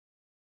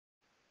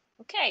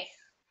Okay,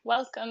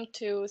 welcome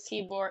to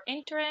CBOR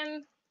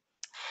Interim.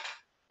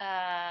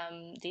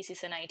 This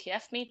is an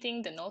IETF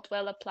meeting. The note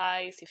well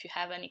applies. If you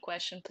have any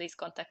question, please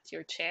contact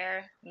your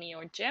chair, me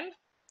or Jim.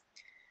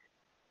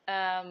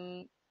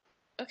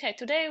 Okay,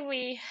 today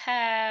we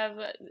have,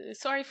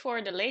 sorry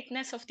for the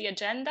lateness of the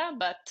agenda,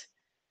 but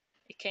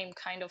it came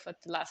kind of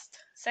at the last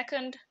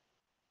second.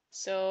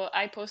 So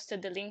I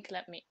posted the link.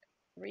 Let me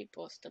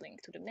repost the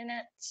link to the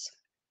minutes.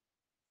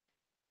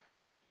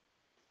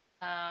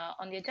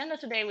 On the agenda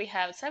today, we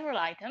have several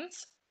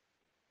items.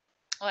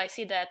 Oh, I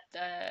see that,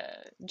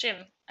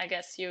 Jim, I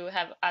guess you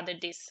have added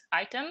this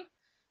item,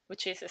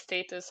 which is a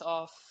status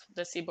of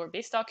the CBOR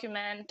BIS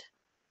document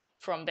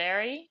from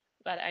Barry,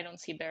 but I don't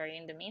see Barry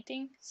in the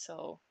meeting.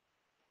 So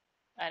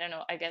I don't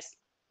know, I guess,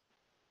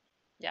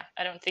 yeah,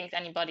 I don't think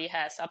anybody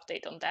has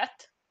update on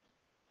that.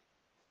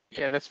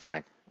 Yeah, that's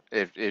fine.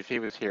 If he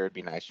was here, it'd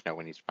be nice to know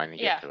when he's planning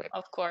to get to it.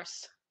 Of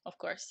course.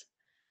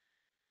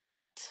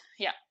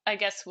 Yeah, I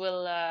guess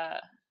we'll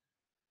try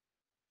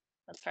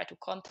to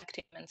contact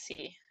him and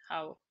see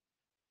how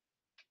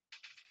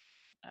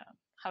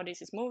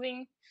this is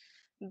moving.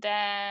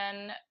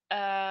 Then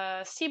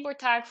CBOR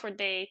tag for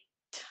date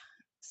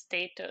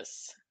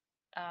status.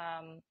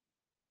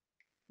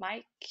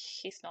 Mike,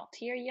 he's not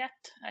here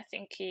yet. I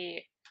think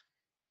he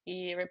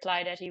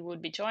replied that he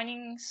would be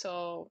joining,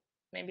 so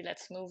maybe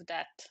let's move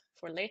that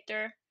for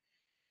later.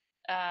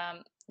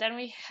 Then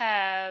we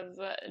have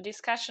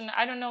discussion.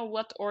 I don't know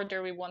what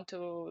order we want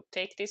to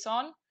take this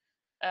on.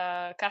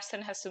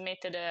 Karsten has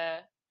submitted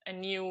a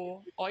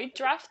new OID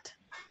draft.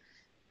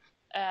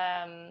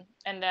 And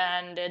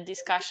then the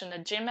discussion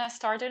that Jim has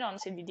started on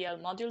CBDL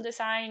module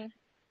design.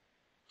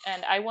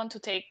 And I want to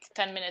take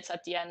 10 minutes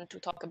at the end to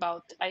talk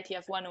about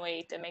IETF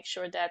 108 and make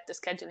sure that the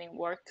scheduling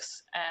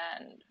works,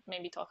 and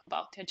maybe talk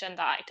about the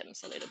agenda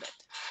items a little bit.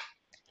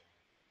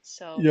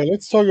 So yeah,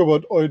 let's talk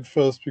about OID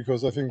first,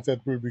 because I think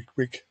that will be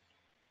quick.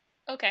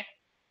 Okay,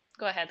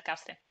 go ahead,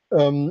 Karsten.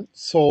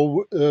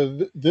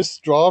 This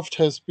draft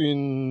has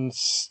been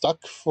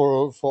stuck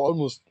for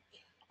almost,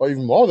 or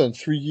even more than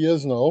 3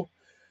 years now,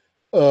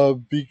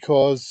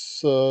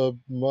 because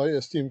my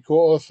esteemed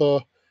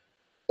co-author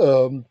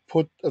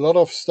put a lot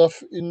of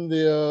stuff in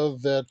there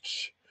that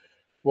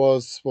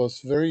was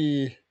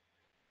very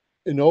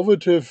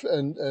innovative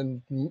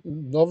and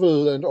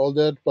novel and all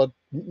that, but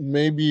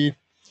maybe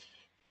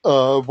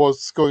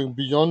was going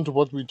beyond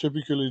what we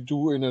typically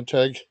do in a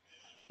tag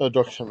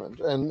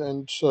document.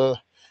 And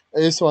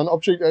AS1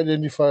 object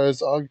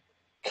identifiers are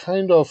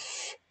kind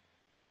of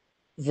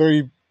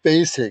very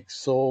basic,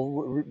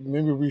 so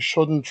maybe we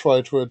shouldn't try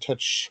to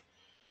attach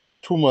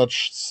too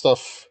much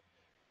stuff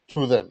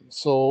to them.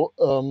 So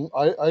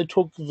I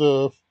took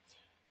the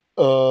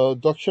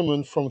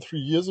document from 3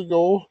 years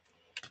ago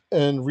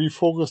and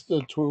refocused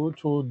it to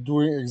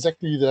doing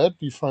exactly that,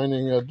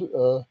 defining a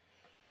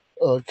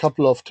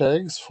couple of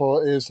tags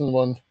for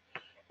AS1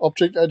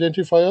 object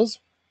identifiers.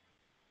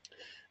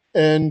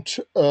 And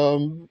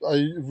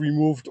I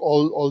removed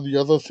all the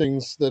other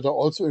things that are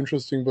also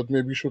interesting, but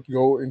maybe should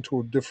go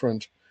into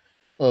different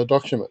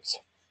documents.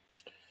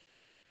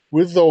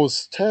 With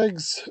those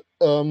tags,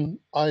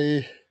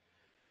 I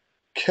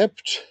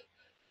kept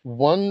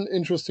one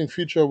interesting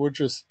feature, which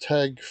is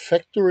tag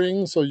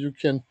factoring. So you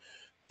can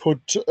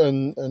put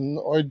an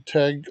OID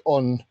tag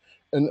on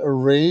an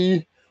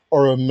array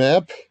or a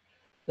map,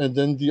 and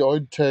then the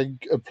OID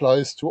tag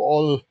applies to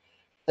all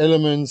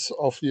elements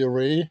of the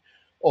array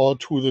or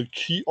to the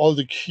key, all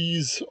the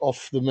keys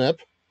of the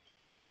map.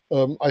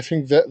 I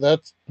think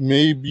that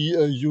may be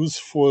a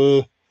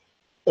useful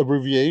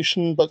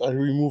abbreviation, but I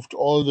removed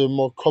all the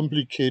more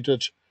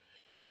complicated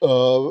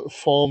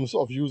forms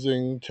of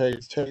using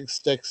tags, tag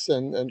stacks,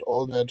 and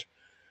all that.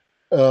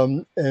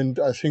 And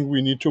I think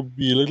we need to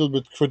be a little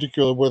bit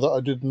critical whether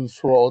I didn't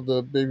throw out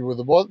the baby with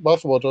the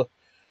bathwater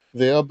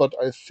there. But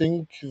I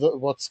think that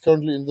what's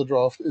currently in the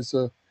draft is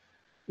a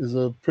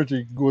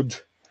pretty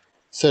good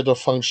set of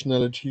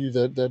functionality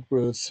that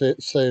will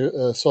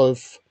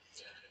solve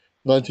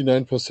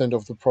 99%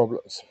 of the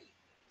problems.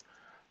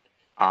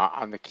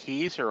 On the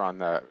keys or on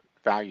the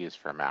values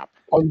for map?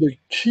 On the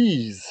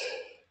keys,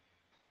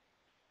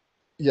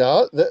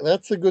 yeah,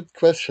 that's a good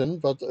question,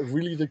 but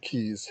really the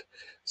keys.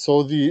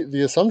 So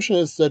the assumption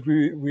is that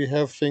we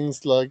have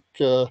things like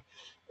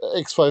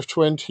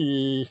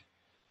X520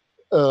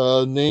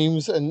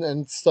 names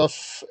and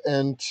stuff,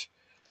 and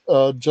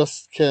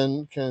just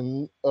can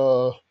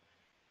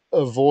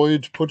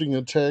avoid putting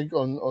a tag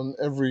on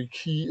every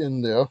key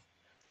in there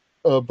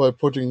by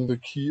putting the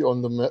key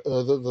on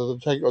the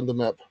tag on the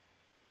map.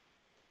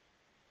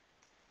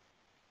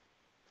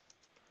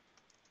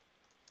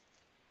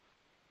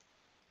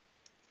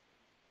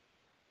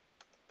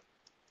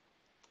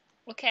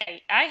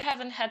 Okay, I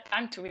haven't had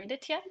time to read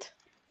it yet,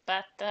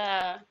 but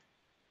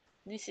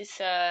this is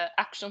an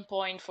action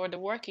point for the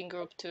working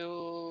group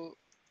to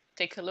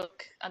take a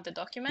look at the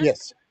document.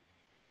 Yes.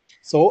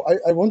 So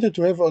I wanted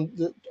to have on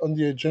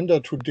the agenda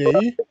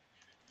today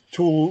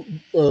to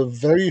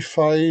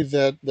verify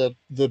that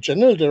the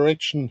general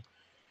direction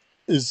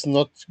is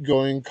not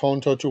going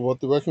counter to what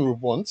the working group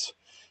wants.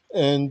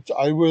 And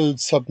I will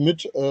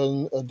submit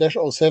a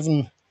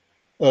 -07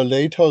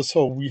 later,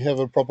 so we have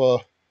a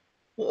proper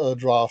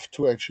draft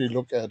to actually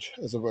look at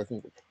as a working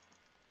group.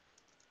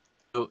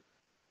 So,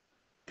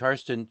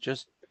 Karsten,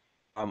 just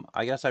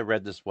I guess I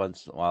read this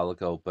once a while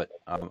ago, but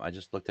I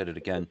just looked at it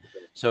again.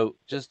 So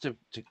just to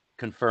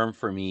confirm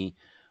for me,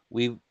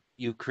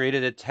 you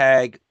created a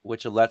tag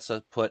which lets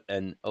us put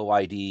an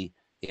OID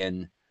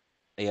in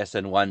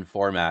ASN1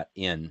 format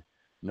in,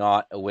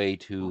 not a way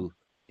to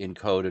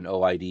encode an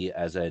OID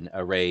as an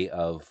array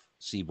of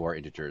CBOR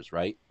integers,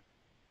 right?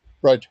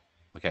 Right.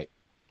 Okay.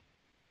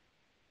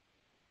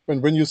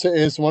 When you say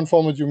AS1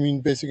 format, you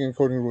mean basic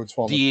encoding rules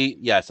format?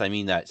 Yes, I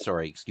mean that.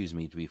 Sorry, excuse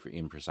me to be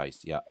imprecise.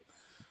 Yeah.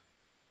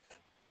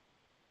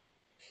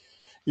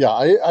 Yeah,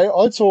 I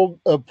also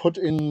put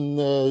in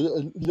a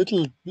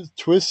little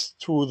twist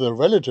to the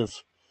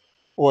relative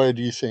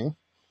OID thing.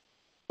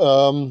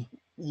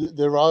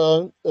 There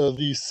are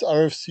these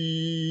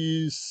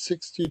RFC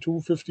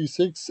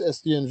 6256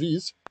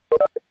 SDNVs,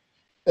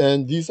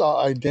 and these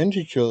are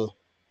identical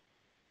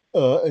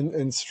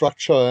in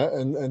structure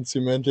and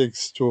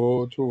semantics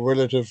to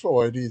relative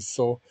OIDs.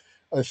 So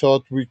I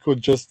thought we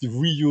could just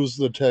reuse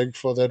the tag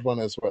for that one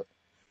as well.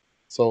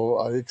 So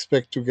I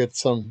expect to get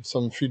some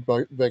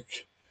feedback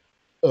back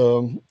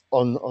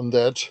on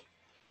that.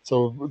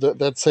 So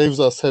that saves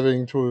us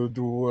having to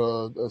do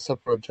a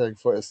separate tag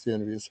for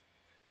SDNVs.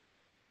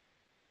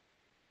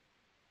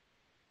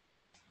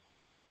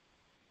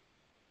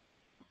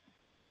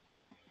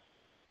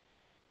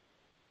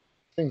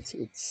 I think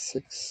it's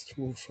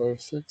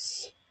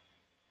 6256.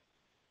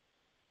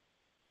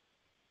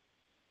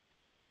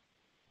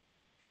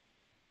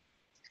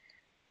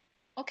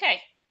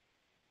 Okay.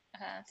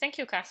 Thank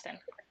you, Karsten.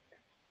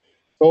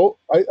 So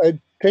I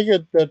take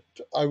it that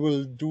I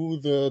will do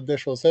the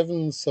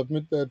 -07,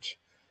 submit that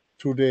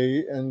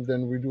today, and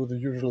then we do the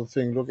usual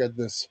thing, look at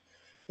this,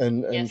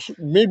 and Yes.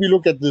 maybe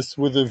look at this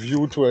with a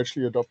view to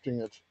actually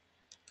adopting it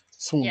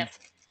soon. Yes.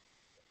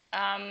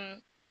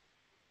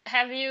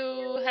 Have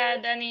you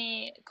had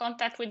any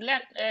contact with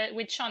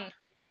Sean?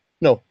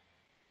 No.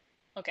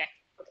 Okay.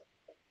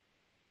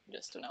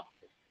 Just to know.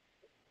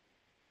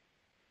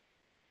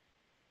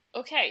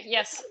 Okay.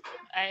 Yes,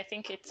 I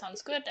think it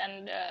sounds good,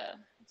 and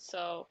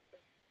so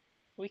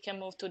we can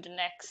move to the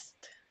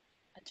next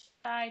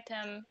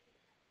item.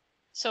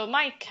 So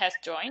Mike has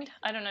joined.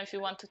 I don't know if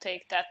you want to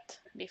take that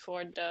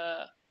before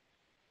the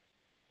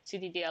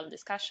CDDL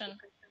discussion.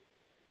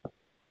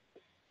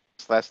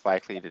 It's less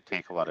likely to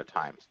take a lot of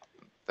time.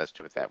 Let's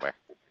do it that way.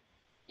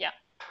 Yeah.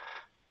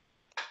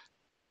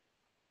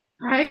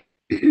 I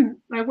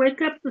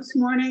wake up this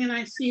morning and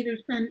I see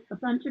there's been a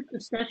bunch of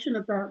discussion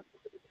about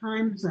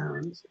time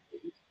zones.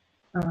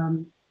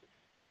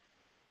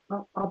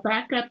 I'll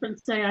back up and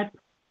say I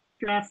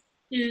draft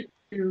two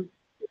to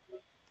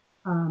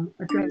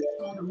address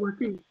the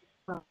working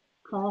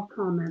call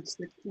comments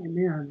that came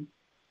in.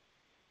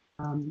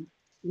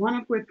 One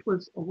of which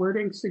was a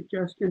wording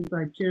suggestion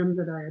by Jim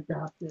that I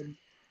adopted.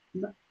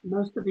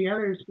 Most of the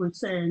others were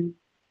saying,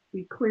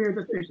 be clear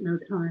that there's no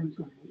time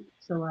zone.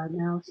 So I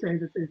now say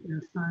that there's no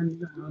time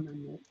zone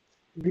and that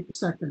 8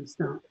 seconds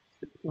don't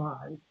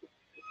apply.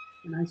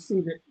 And I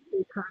see that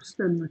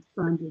Karsten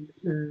responded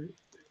to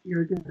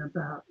Jürgen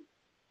about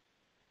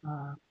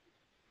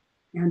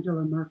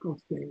Angela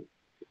Merkel's date,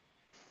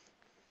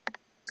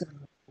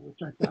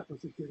 which I thought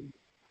was a good.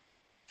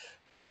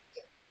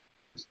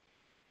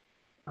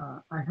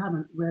 I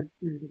haven't read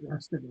through the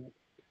rest of it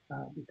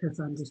because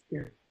I'm just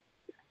scared.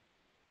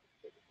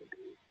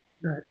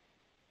 But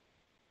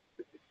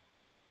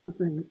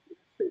something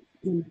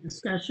in the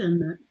discussion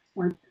that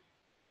went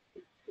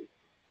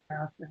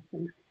after, I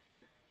think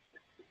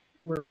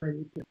we're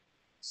ready to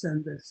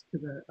send this to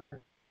the.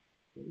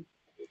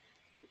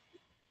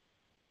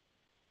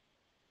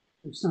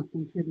 There's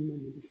something hidden in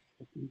the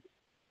discussion.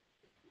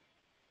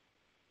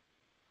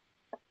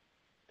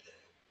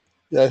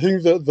 Yeah, I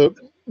think that the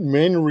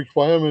main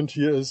requirement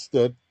here is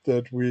that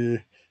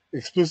we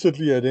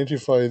explicitly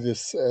identify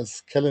this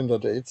as calendar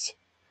dates,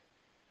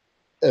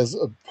 as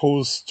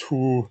opposed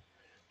to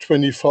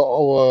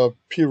 24-hour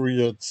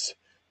periods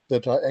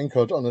that are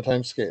anchored on a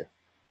time scale.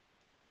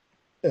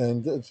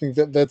 And I think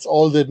that that's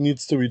all that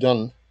needs to be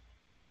done.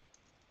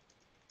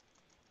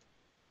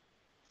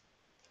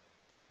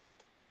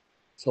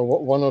 So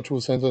one or two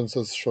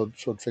sentences should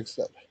fix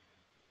that.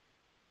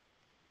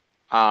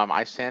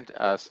 I sent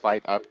a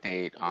slight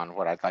update on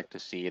what I'd like to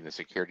see in the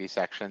security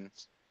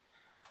sections.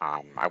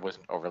 I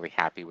wasn't overly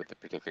happy with the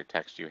particular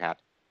text you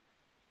had.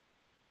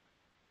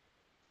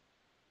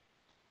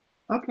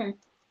 Okay.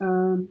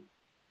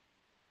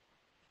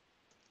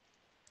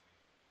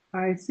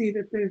 I see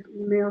that there's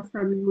email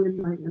from you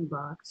in my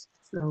inbox.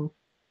 So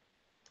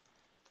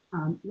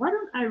why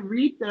don't I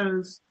read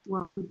those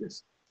while we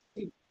just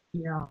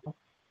CDL,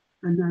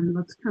 and then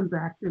let's come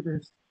back to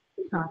this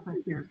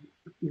topic in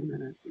a few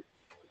minutes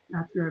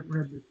after I've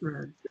read the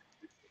thread.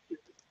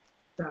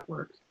 That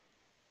works.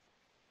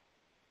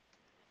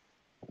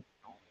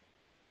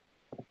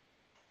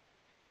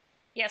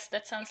 Yes,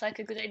 that sounds like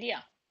a good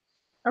idea.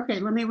 Okay,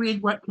 let me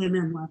read what came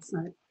in last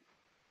night.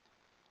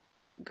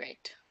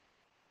 Great.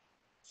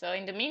 So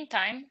in the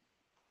meantime,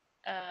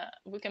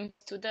 we can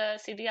to the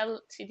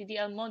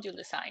CDDL module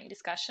design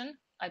discussion.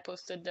 I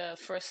posted the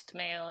first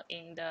mail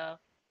in the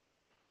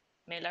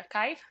mail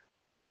archive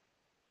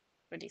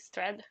for this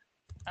thread.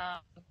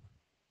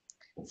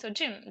 So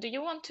Jim, do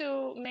you want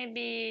to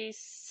maybe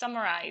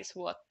summarize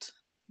what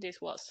this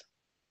was?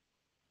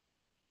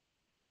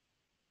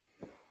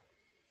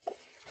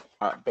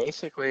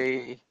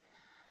 Basically,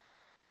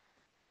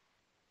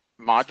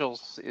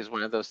 modules is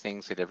one of those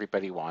things that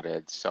everybody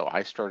wanted. So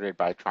I started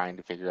by trying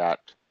to figure out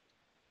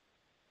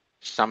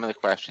some of the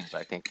questions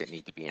I think that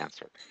need to be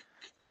answered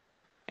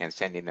and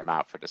sending them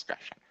out for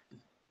discussion.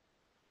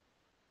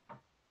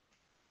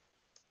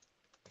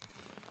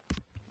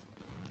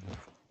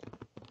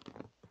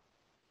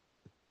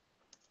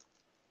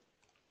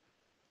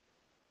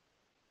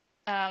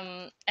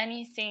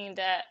 Anything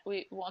that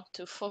we want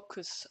to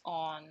focus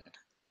on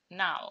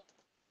now?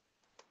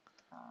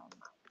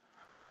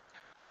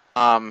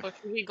 Or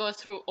should we go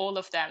through all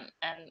of them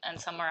and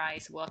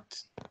summarize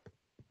what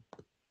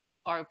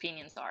our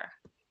opinions are?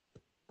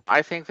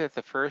 I think that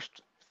the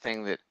first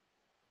thing that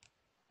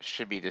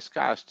should be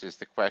discussed is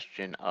the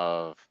question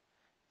of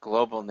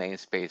global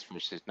namespace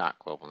versus not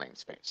global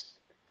namespace.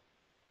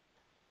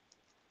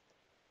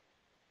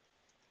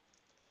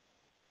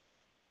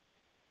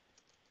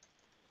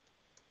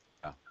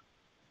 Yeah.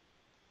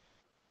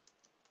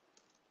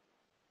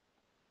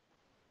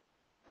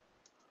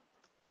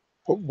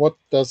 What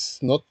does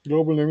not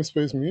global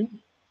namespace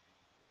mean?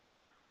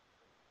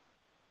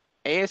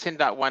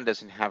 ASN.1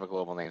 doesn't have a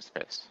global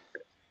namespace.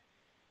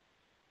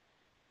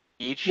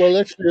 Well,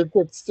 actually,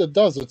 it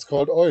does. It's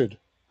called OID.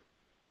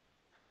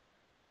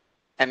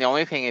 And the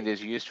only thing it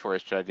is used for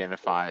is to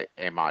identify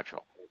a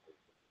module.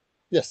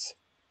 Yes.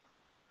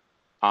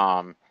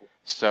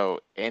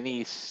 So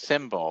any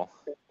symbol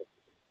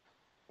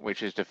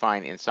which is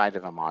defined inside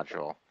of a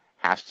module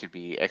has to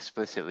be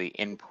explicitly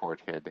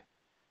imported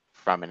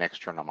from an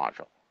external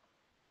module.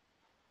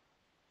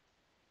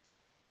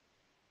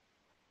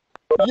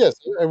 Yes,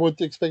 I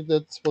would expect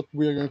that's what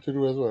we are going to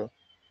do as well.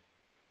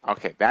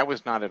 Okay, that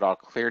was not at all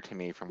clear to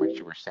me from what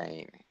you were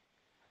saying.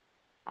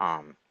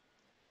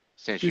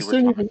 Since We you were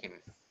still need talking,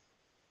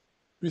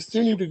 we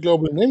still need a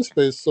global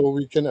namespace so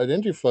we can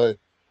identify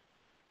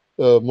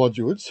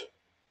modules.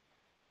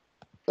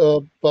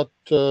 But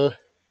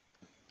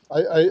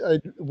I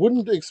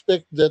wouldn't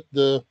expect that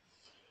the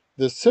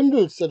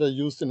symbols that are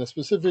used in a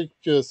specific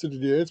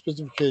CDDL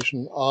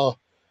specification are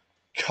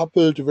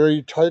coupled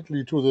very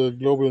tightly to the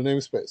global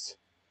namespace.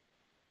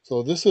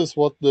 So this is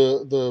what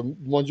the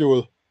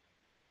module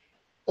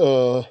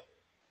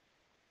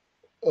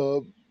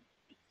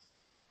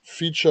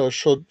feature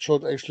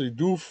should actually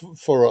do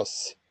for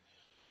us,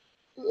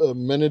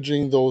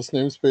 managing those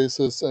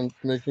namespaces and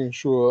making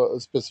sure a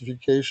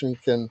specification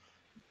can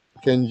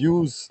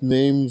use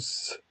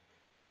names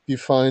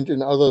defined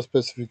in other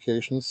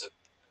specifications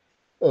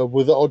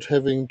without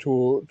having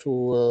to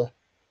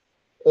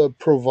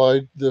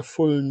provide the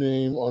full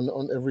name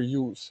on every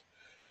use.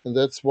 And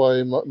that's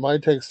why my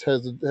text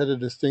had a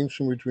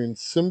distinction between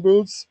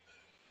symbols,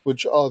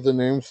 which are the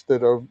names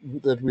that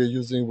we're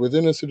using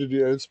within a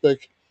CDDL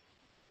spec,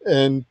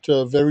 and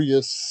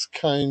various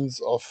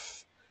kinds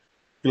of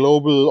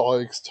global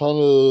or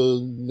external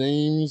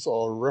names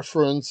or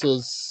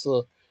references.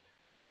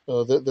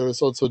 There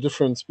is also a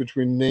difference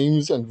between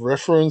names and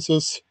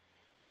references.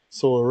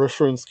 So a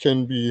reference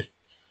can be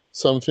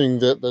something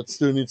that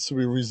still needs to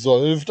be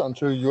resolved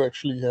until you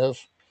actually have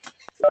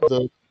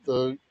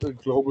the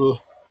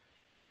global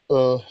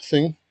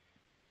thing.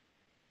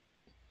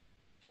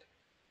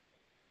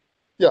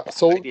 Yeah.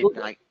 So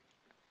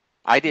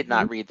I did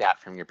not read that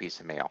from your piece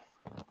of mail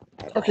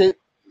at all. okay,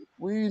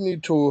 we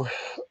need to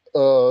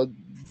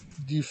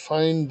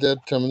define that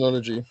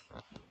terminology.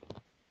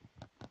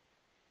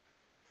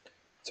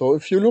 So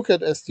if you look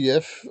at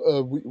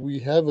SDF, we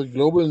have a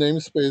global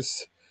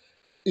namespace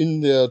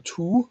in there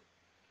too,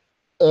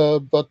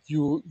 but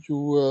you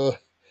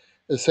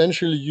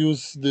essentially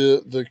use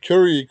the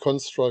query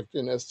construct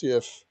in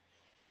SDF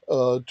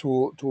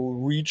to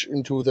reach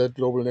into that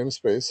global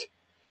namespace,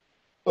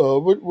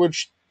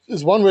 which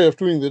is one way of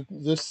doing that.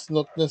 This is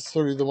not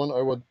necessarily the one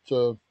I would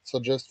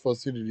suggest for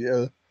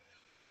CDDL,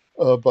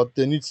 but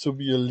there needs to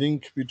be a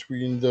link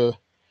between the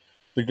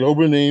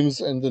global names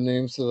and the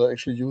names that are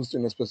actually used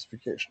in a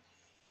specification.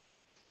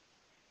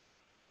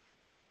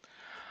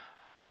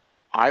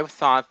 I've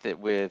thought that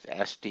with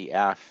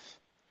SDF,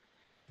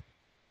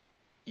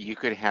 you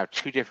could have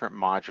two different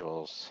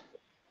modules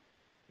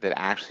that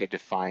actually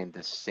define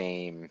the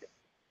same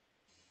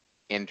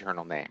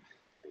internal name.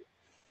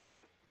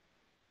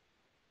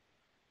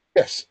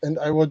 Yes, and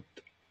I would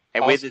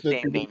And with ask the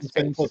that same you do the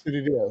same for namespace.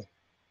 CDDL.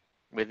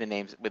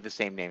 With the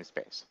same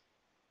namespace.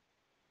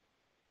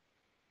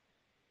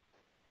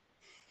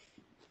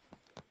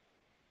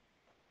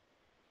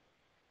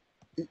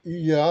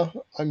 Yeah,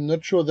 I'm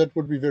not sure that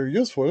would be very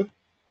useful.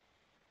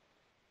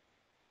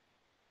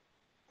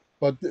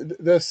 but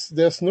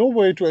there's no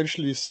way to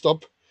actually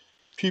stop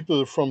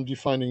people from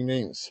defining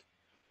names.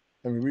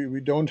 I mean,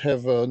 we don't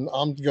have an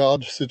armed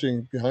guard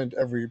sitting behind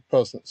every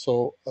person,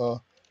 so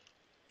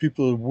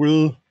people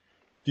will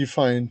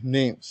define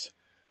names.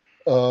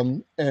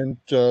 And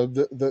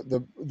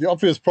the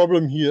obvious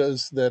problem here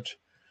is that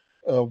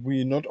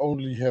we not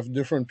only have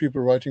different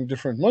people writing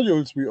different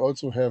modules, we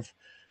also have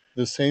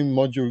the same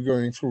module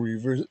going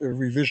through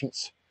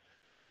revisions.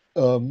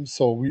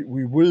 So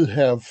we will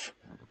have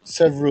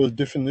several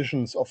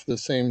definitions of the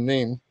same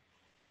name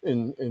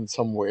in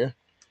some way,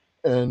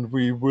 and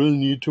we will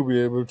need to be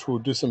able to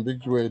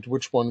disambiguate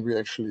which one we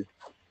actually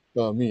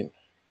mean.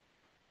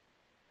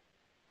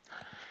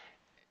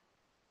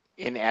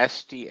 In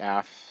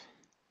SDF,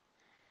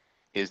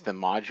 is the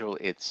module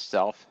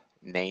itself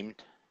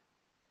named?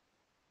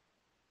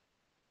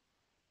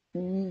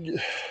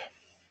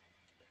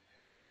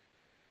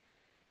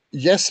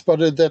 Yes,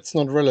 but that's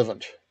not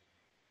relevant.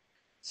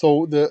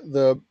 So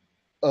the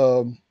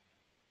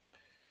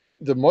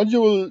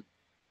module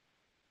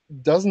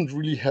doesn't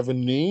really have a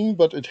name,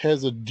 but it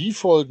has a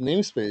default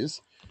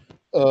namespace,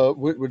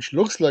 which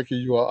looks like a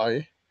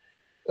URI,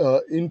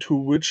 into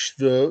which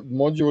the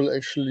module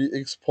actually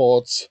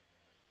exports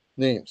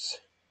names.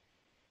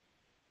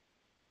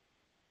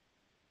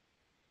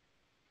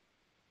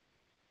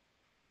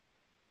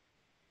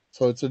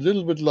 So it's a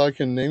little bit like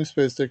a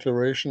namespace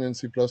declaration in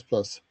C++.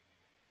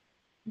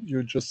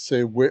 You just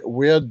say,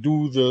 where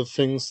do the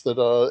things that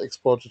are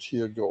exported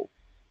here go?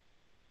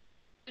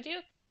 Could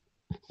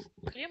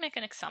you make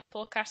an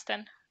example,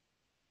 Karsten?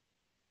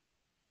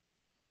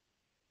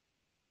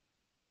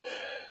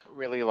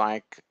 Really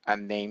like a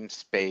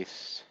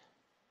namespace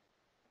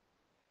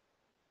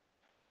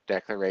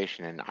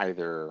declaration in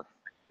either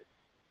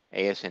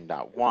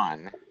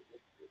ASN.1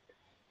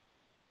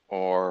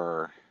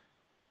 or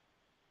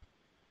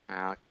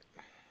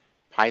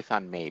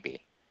Python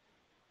maybe.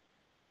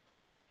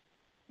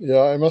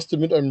 Yeah, I must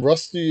admit I'm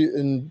rusty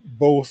in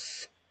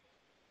both,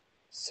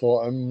 so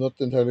I'm not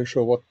entirely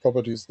sure what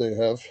properties they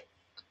have.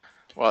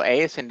 Well,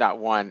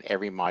 ASN.1,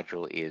 every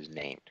module is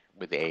named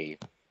with a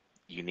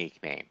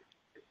unique name.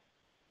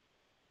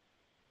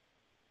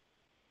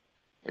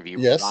 If you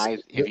Yes,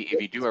 revise,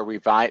 if you do a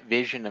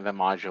revision of a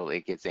module,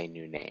 it gets a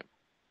new name,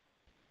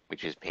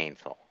 which is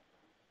painful.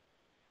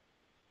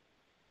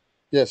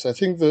 yes, I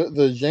think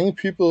the Yang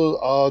people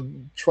are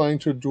trying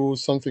to do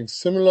something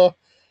similar,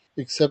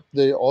 except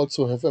they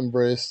also have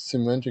embraced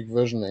semantic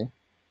versioning.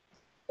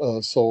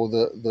 So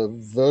the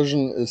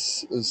version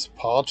is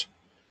part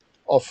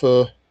of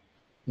a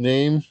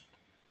name,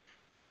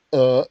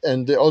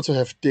 and they also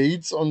have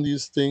dates on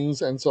these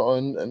things and so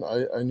on. And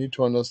I need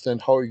to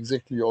understand how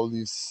exactly all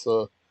these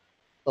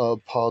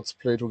parts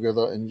play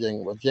together in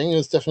Yang. But Yang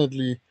is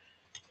definitely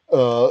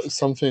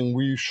something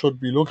we should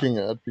be looking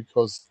at,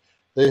 because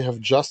they have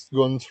just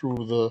gone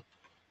through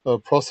the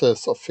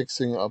process of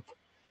fixing up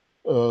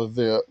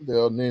their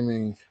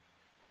naming,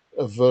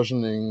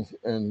 versioning,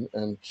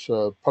 and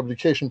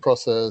publication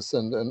process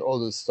and all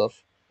this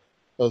stuff.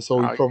 So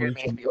we Oh, you're probably gonna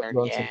make can me learn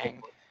learn something.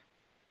 Yang.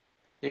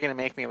 You're gonna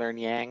make me learn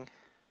Yang.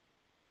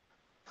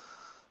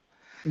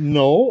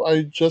 No,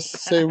 I just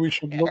say we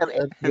should look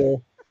at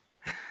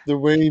the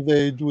way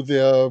they do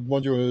their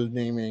module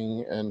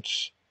naming and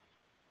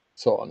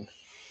so on.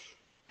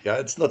 Yeah,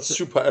 it's not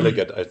super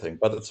elegant, I think,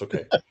 but it's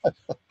okay.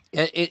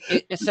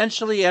 It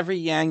essentially every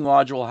Yang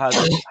module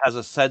has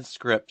a sed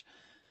script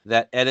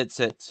that edits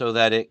it so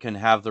that it can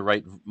have the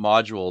right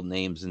module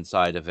names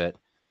inside of it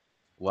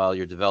while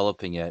you're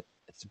developing it.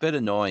 It's a bit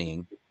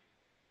annoying.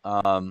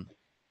 I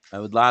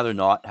would rather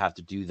not have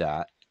to do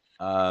that.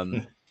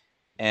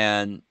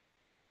 And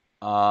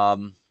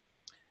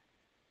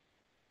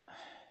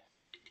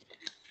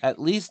at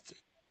least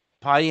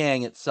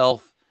Pyang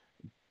itself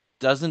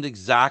doesn't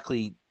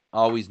exactly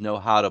always know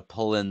how to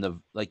pull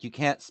in you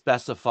can't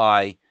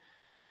specify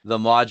the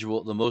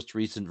module, the most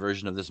recent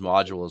version of this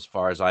module, as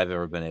far as I've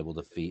ever been able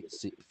to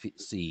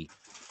see.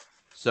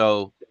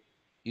 So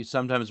you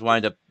sometimes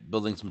wind up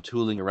building some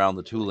tooling around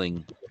the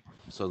tooling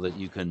so that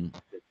you can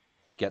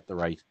get the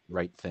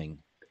right thing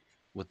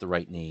with the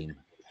right name.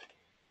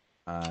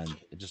 And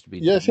it just would be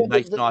Yeah, I think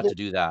nice not to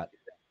do that.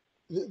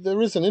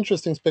 there is an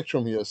interesting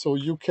spectrum here. So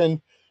you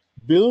can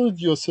build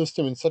your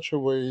system in such a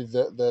way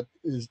that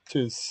it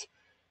is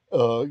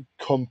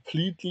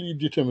completely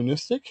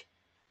deterministic,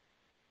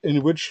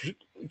 in which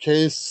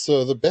case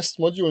the best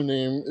module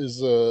name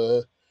is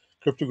a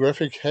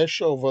cryptographic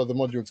hash over the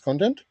module's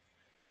content.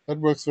 That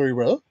works very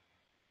well,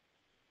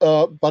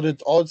 but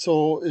it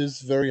also is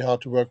very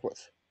hard to work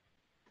with.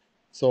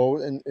 So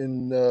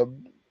in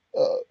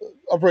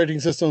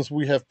operating systems,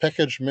 we have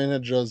package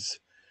managers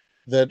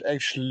that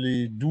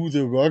actually do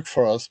the work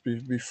for us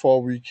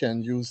before we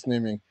can use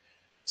naming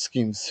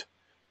schemes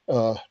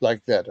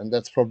like that. And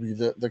that's probably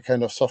the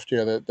kind of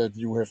software that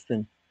you have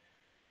been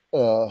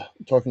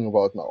talking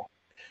about now.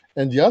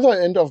 And the other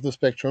end of the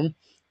spectrum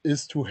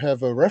is to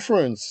have a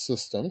reference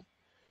system.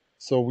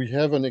 So we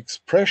have an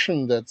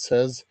expression that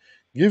says,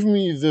 give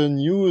me the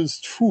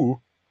newest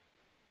foo.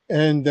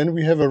 And then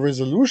we have a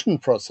resolution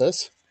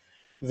process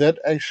that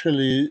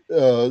actually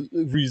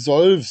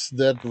resolves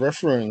that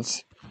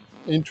reference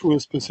into a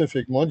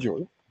specific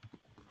module.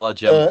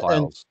 Gem And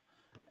files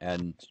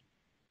and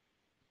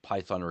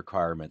Python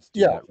requirements do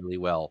yeah, that really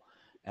well,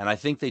 and I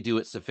think they do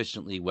it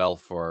sufficiently well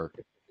for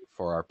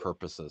our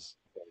purposes.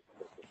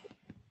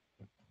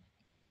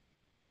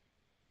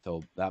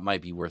 So that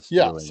might be worth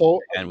yeah. stealing, So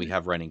and we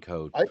have running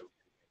code.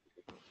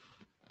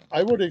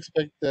 I would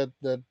expect that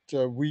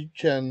we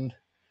can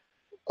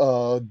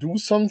do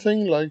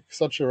something like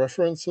such a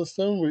reference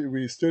system.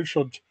 We still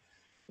should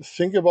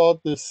think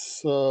about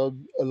this a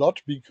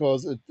lot,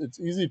 because it's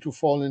easy to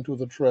fall into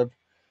the trap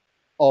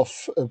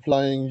of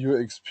applying your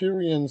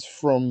experience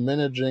from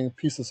managing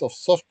pieces of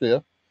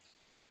software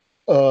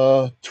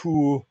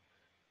to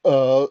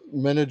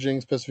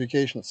managing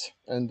specifications,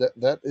 and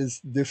that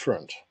is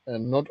different,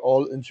 and not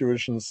all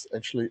intuitions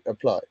actually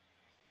apply.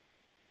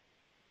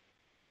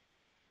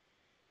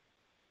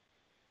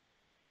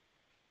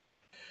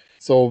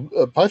 So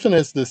Python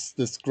has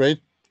this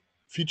great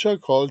feature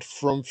called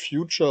from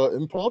future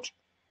import,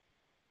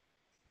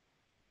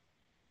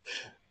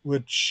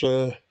 which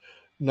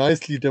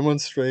nicely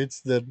demonstrates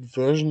that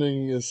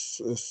versioning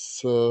is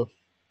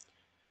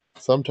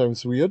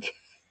sometimes weird.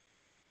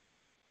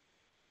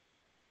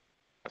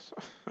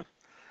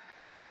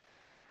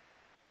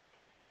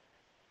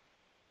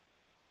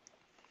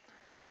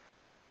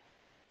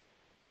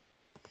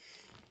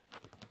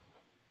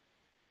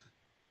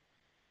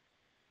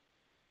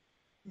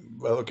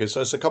 Well, okay. So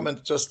as a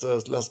comment, just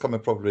last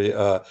comment probably. We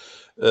are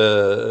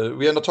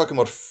not talking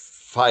about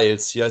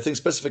files here. I think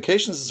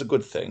specifications is a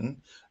good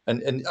thing,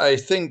 and I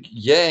think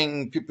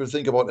Yang people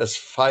think about as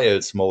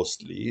files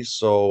mostly.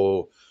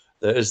 So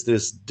there is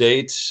this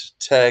date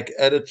tag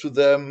added to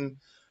them.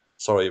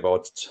 Sorry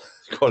about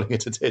calling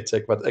it a date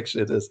tag, but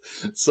actually it is.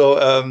 So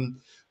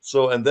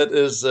and that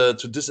is to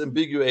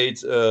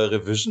disambiguate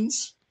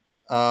revisions.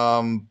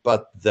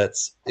 But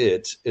that's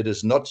it. It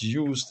is not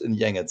used in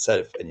Yang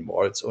itself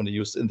anymore. It's only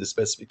used in the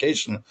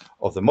specification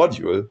of the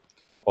module,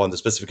 or in the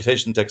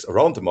specification text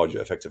around the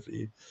module,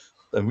 effectively.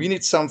 And we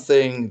need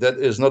something that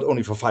is not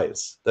only for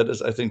files. That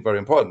is, I think, very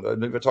important.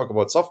 And we talk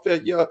about software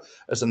here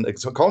as an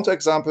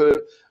counterexample,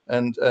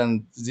 and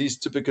these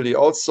typically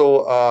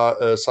also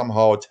are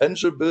somehow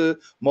tangible,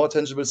 more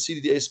tangible.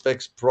 CDDA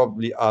specs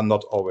probably are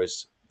not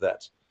always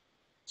that.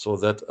 So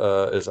that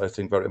is, I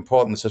think, very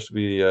important. It has to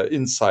be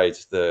inside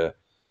the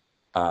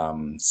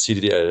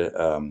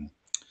CDDL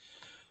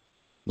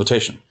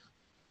notation.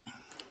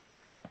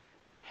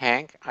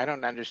 Hank, I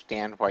don't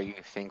understand why you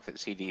think that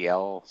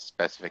CDL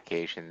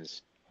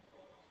specifications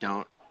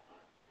don't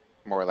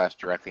more or less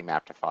directly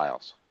map to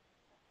files.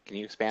 Can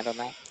you expand on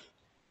that?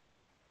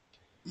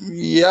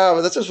 Yeah,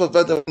 but that's just what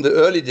in the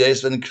early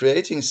days when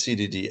creating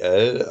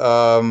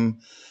CDDL,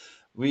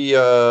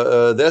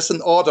 there's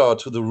an order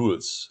to the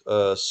rules.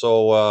 At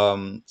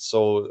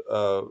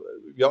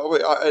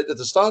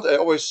the start, I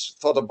always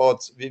thought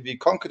about we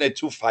concatenate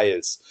two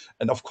files,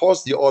 and of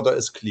course the order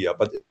is clear.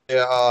 But if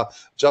there are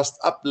just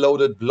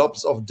uploaded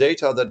blobs of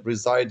data that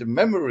reside in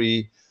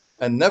memory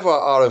and never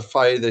are a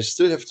file, they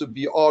still have to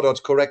be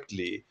ordered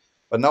correctly.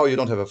 But now you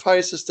don't have a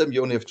file system;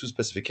 you only have two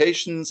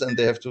specifications, and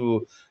they have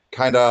to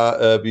kind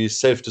of be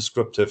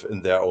self-descriptive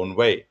in their own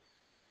way.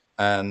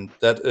 And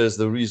that is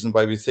the reason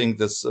why we think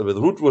this the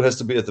root rule has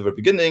to be at the very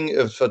beginning.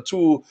 If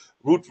two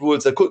root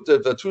rules, there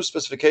are two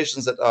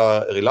specifications that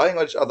are relying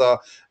on each other,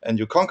 and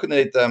you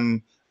concatenate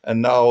them,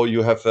 and now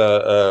you have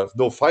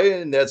no file,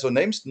 and there's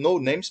no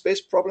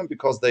namespace problem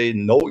because they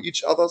know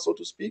each other, so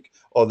to speak,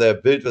 or they're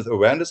built with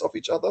awareness of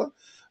each other.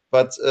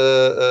 But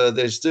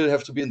they still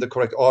have to be in the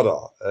correct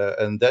order,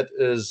 and that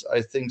is,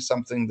 I think,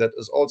 something that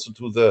is also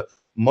to the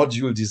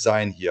module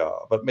design here.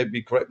 But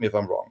maybe correct me if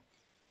I'm wrong.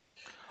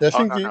 I Oh,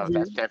 think no,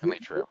 that's definitely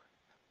true.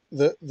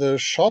 the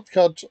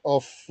shortcut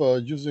of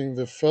using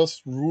the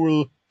first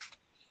rule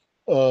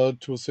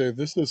to say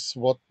this is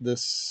what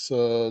this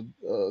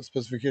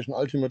specification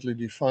ultimately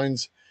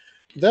defines,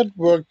 that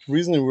worked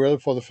reasonably well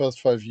for the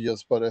first 5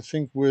 years. But I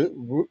think with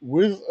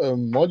a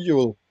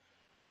module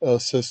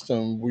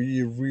system,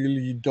 we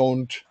really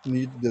don't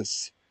need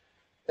this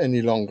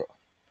any longer.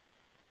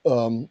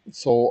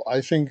 So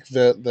I think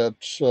that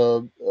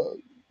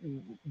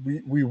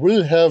we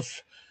will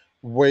have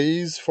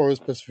ways for a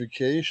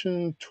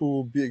specification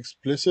to be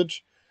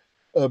explicit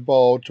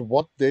about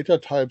what data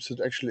types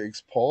it actually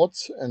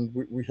exports, and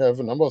we have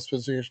a number of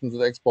specifications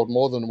that export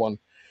more than one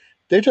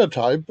data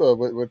type,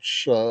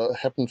 which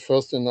happened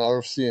first in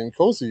RFC and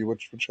COSI,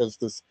 which has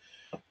this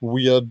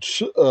weird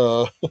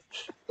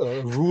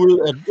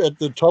rule at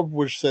the top,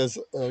 which says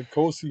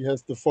COSI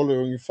has the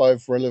following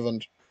 5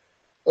 relevant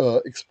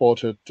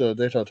exported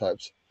data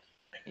types.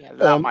 Yeah,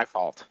 not my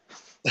fault.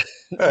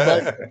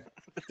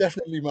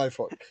 Definitely my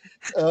fault.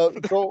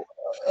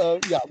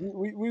 Yeah,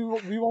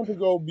 we want to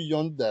go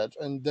beyond that,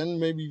 and then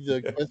maybe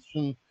the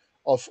question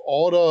of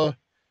order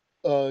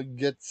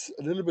gets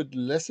a little bit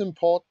less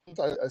important.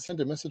 I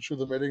sent a message to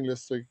the mailing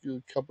list a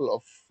couple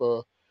of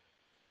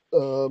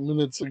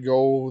minutes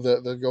ago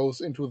that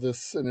goes into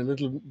this in a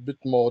little bit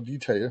more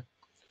detail.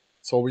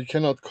 So we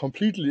cannot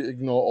completely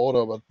ignore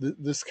order, but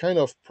this kind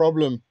of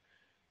problem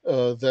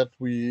that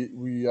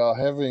we are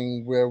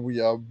having, where we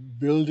are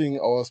building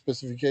our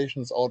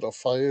specifications out of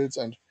files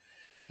and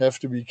have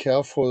to be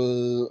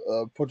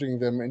careful putting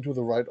them into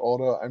the right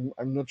order,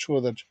 I'm not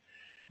sure that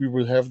we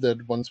will have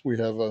that once we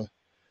have a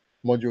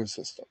module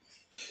system.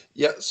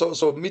 Yeah, so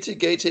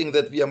mitigating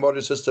that via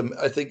module system,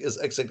 I think, is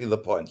exactly the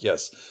point.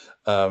 Yes.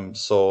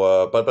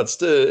 But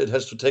still, it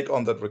has to take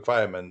on that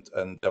requirement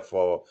and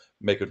therefore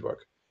make it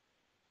work.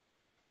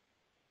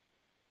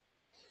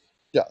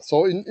 Yeah.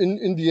 So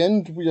in the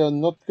end, we are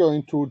not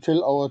going to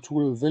tell our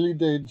tool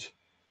validate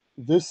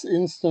this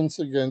instance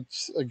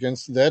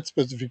against that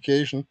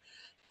specification,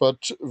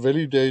 but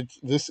validate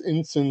this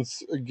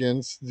instance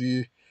against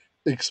the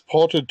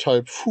exported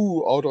type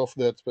foo out of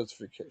that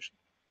specification.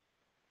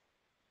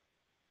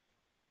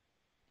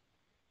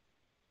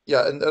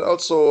 Yeah, and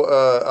also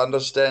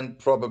understand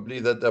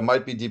probably that there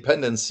might be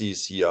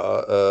dependencies here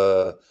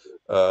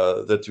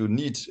that you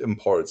need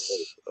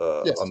imports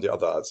Yes. on the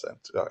other end.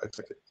 Yeah,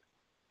 exactly.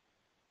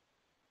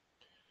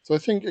 So I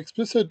think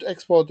explicit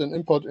export and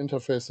import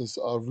interfaces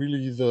are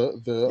really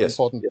the Yes.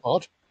 important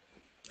part.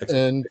 Exactly.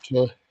 And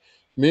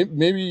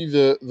maybe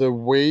the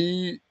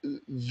way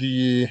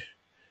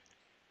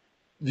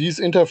these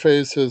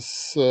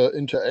interfaces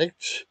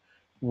interact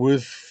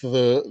with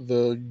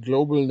the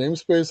global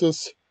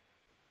namespaces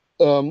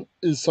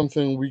is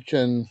something we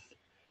can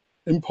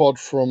import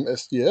from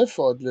SDF,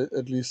 or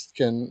at least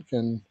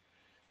can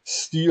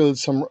steal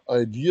some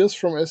ideas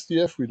from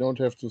SDF. We don't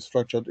have to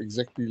structure it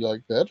exactly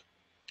like that.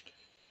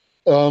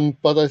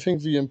 But I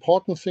think the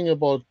important thing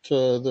about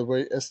the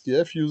way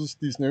SDF uses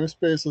these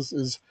namespaces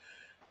is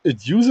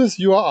it uses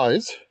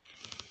URIs,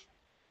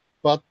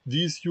 but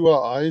these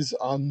URIs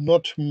are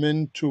not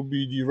meant to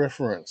be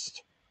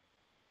dereferenced.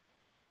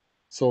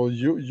 So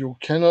you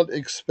cannot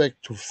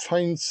expect to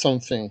find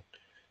something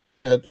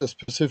at a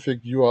specific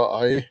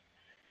URI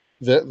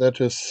that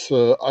is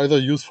either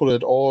useful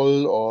at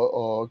all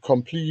or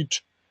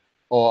complete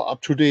or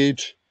up to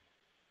date.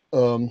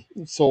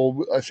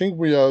 So I think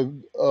we are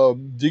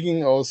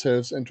digging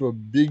ourselves into a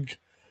big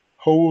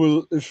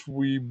hole if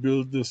we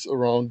build this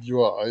around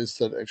URIs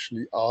that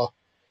actually are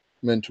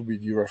meant to be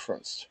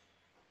dereferenced.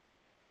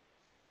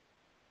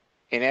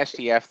 In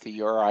SDF, the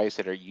URIs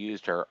that are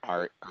used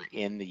are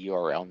in the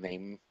URL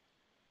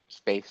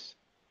namespace.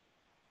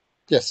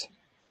 Yes.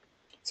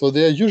 So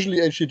they are usually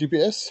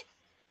HTTPS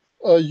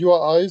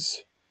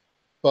URIs,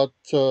 but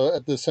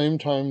at the same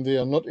time, they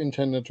are not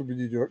intended to be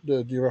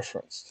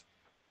dereferenced.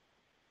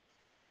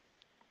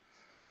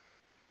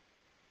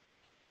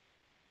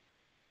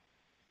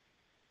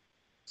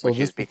 So which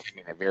is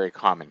becoming a very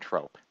common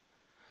trope.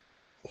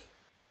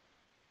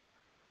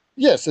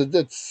 Yes,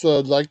 it's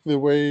like the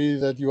way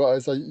that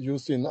URIs are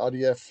used in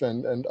RDF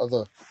and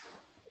other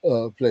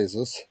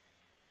places.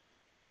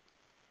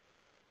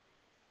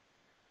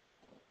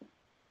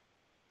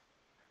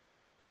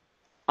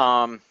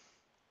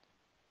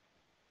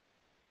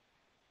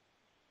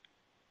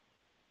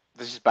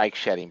 This is bike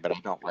shedding, but I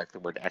don't like the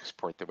word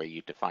export the way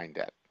you defined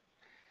it.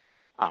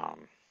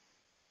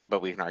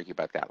 But we can argue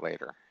about that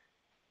later.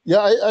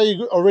 Yeah, I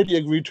already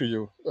agreed to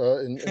you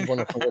in one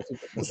of my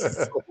recipes.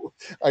 So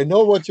I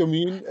know what you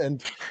mean,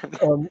 and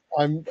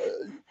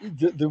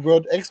the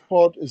word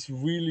export is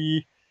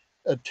really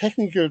a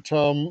technical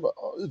term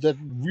that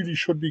really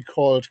should be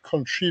called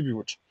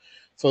contribute.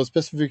 So a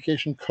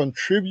specification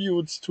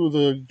contributes to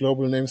the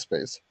global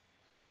namespace,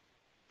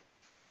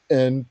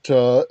 and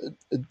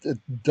it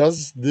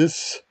does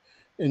this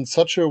in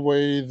such a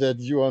way that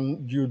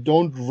you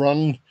don't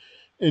run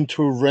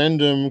into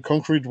random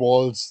concrete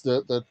walls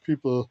that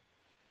people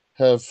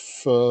have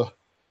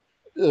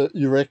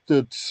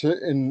erected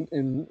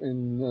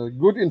in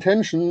good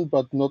intention,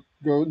 but not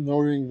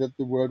knowing that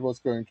the world was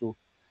going to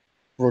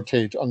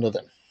rotate under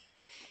them.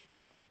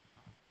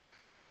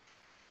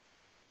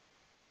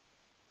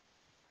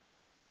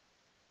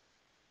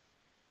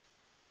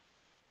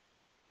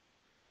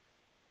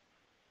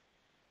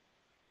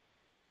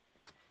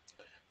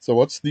 So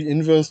what's the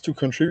inverse to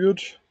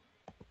contribute?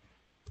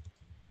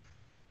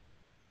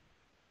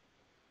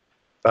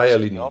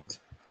 Direly need.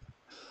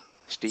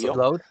 Steal?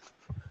 Load?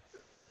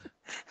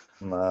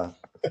 Nah.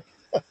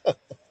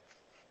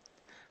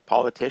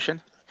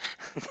 Politician?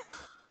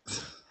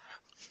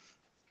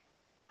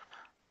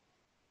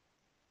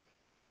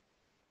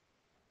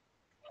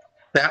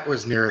 That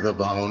was near the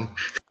bone.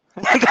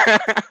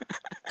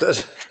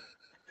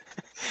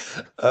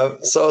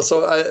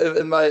 So I,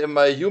 in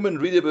my human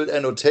readable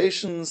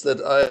annotations,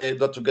 that I,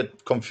 not to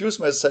get confused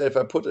myself,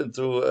 I put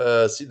into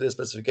CDA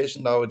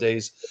specification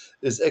nowadays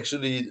is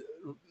actually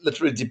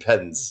literally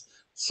depends.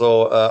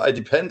 So I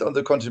depend on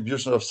the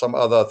contribution of some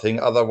other thing.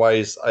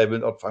 Otherwise, I will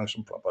not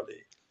function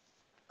properly.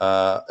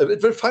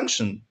 It will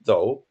function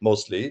though,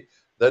 mostly.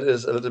 That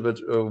is a little bit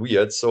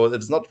weird. So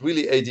it's not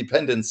really a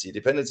dependency.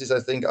 Dependencies, I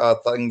think, are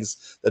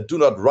things that do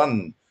not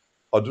run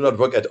or do not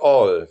work at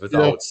all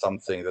without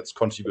something that's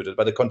contributed.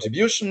 But a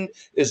contribution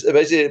is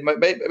basically,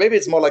 maybe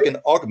it's more like an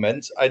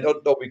augment. I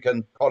don't know, we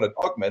can call it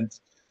augment,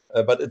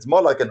 but it's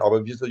more like an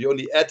overview. So you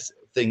only add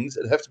things.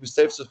 It has to be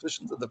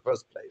self-sufficient in the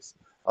first place.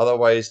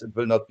 Otherwise, it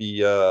will not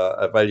be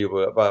a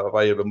valuable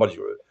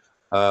module.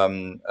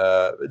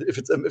 If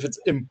it's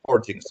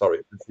importing, sorry,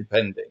 if it's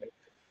depending.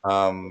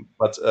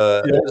 But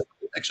it is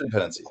actual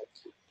dependency.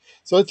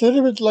 So it's a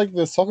little bit like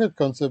the socket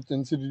concept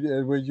in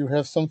CDDL, where you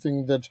have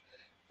something that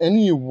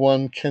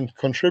anyone can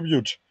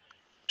contribute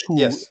to.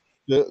 Yes.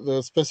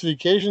 The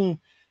specification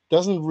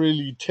doesn't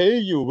really tell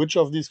you which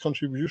of these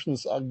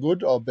contributions are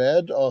good or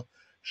bad or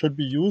should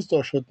be used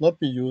or should not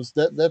be used.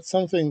 That's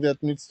something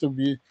that needs to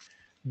be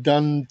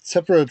done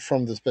separate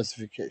from the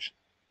specification.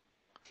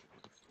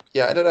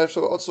 Yeah, and then I have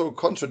to also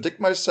contradict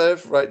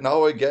myself right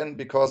now again,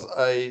 because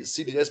I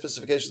see the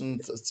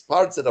specifications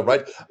parts that are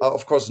right are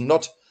of course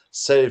not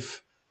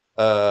self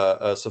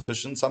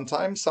sufficient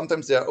sometimes.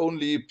 Sometimes they are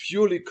only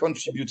purely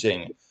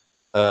contributing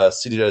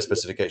CDL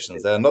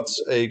specifications. They are not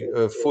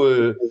a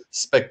full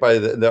spec by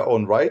their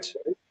own right,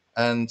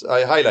 and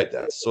I highlight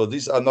that. So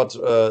these are not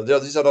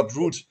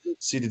root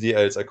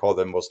CDDLs, I call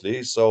them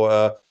mostly.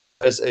 So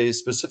as a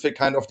specific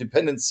kind of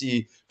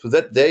dependency to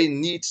that, they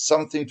need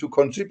something to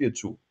contribute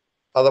to.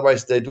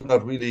 Otherwise, they do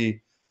not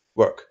really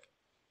work.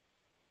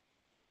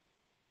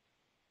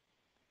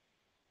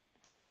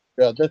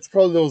 Yeah, let's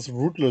call those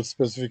rootless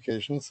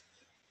specifications.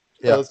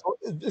 Yeah. So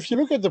if you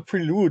look at the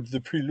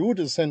prelude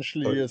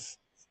essentially is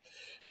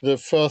the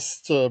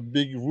first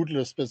big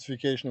rootless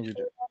specification we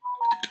did.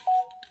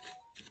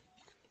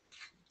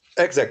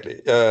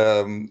 Exactly.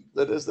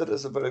 That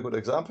is a very good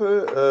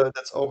example.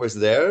 That's always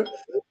there,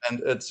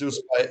 and it's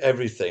used by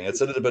everything.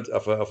 It's a little bit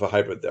of a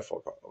hybrid,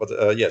 therefore.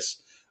 But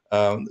yes,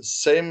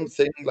 same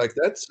thing like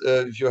that.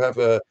 If you have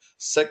a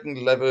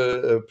second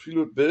level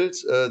prelude build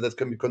that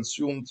can be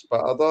consumed by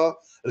other,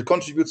 it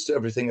contributes to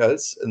everything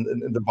else in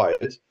the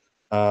build.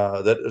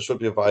 That should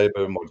be a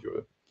viable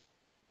module.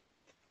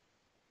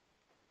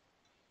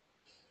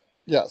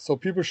 Yeah, so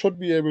people should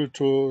be able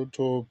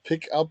to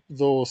pick up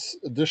those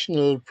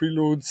additional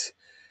preludes,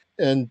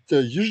 and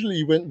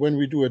usually when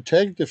we do a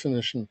tag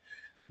definition,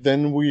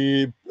 then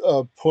we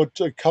put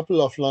a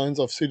couple of lines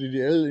of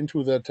CDDL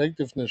into that tag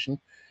definition,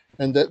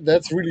 and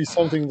that's really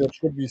something that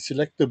should be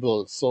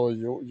selectable. So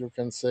you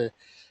can say,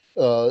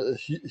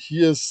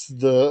 here's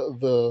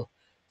the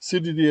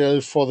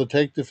CDDL for the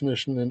tag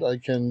definition, and I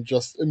can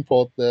just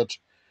import that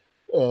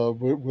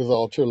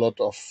without a lot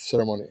of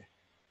ceremony.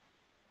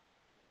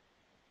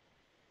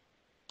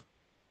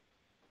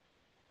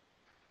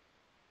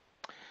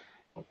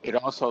 It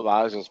also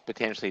allows us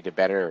potentially to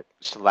better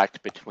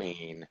select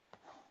between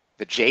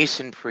the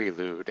JSON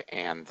prelude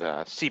and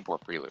the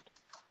CBOR prelude.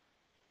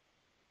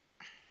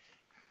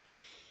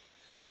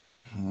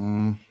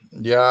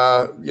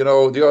 Yeah,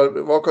 you are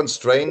more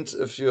constrained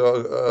if you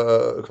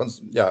are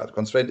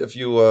constrained if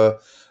you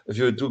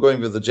do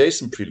going with the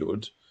JSON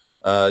prelude.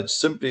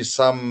 Simply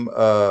some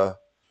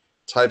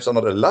types are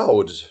not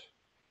allowed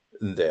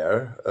in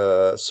there,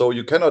 so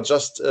you cannot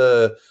just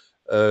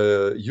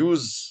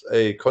use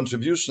a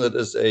contribution that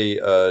is a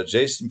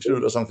JSON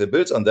prelude or something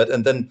built on that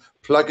and then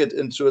plug it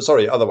into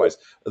otherwise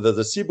the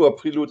CBOR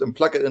prelude and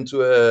plug it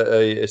into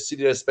a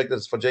CDL spec that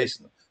is for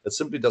JSON. It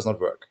simply does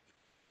not work.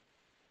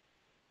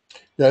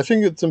 Yeah, I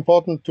think it's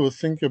important to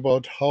think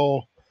about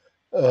how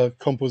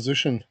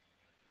composition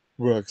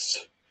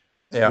works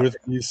with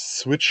these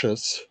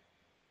switches,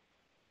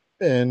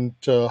 and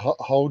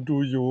how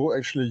do you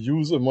actually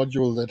use a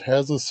module that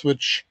has a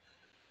switch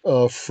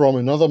from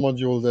another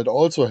module that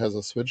also has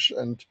a switch,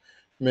 and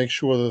make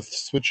sure the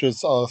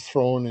switches are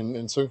thrown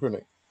in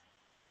synchrony.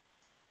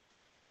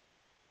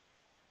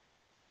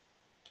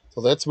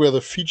 So that's where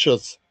the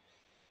features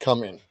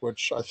come in,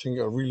 which I think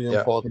are really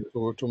important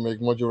to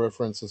make module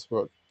references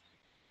work.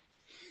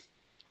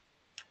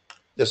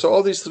 Yeah, so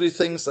all these three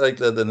things, like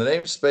the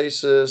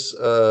namespaces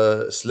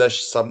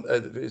 / some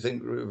everything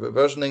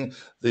versioning,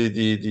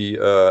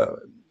 the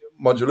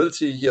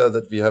modularity here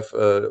that we have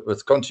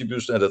with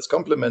contribution and its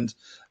complement,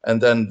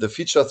 and then the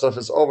feature stuff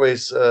is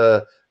always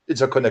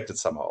interconnected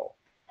somehow.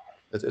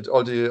 It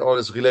all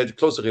is related,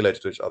 closely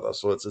related to each other.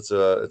 So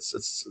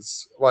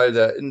it's while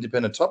they're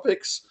independent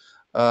topics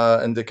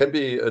and they can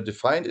be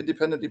defined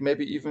independently,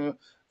 maybe even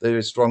they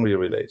strongly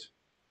relate.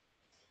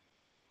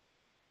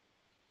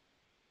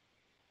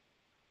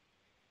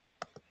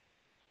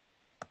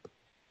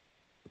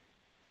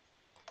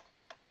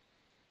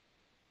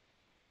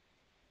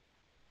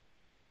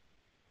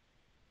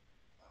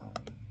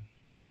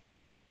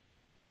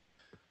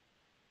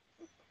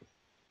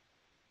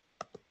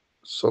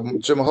 So,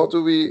 Jim, how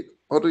do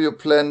you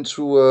plan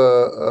to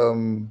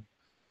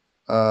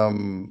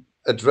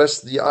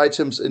address the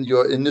items in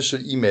your initial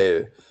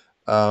email?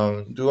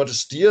 Do you want to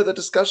steer the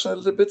discussion a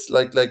little bit,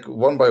 like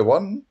one by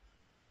one?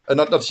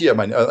 Not here,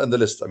 on the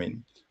list. I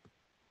mean.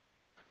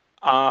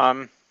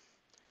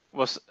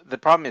 Well, the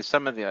problem is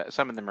some of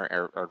them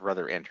are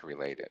rather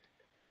interrelated.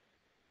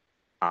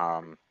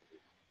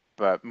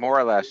 But more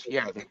or less,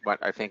 yeah,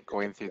 I think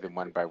going through them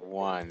one by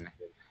one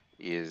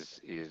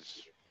is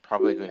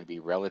probably going to be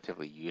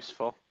relatively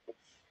useful.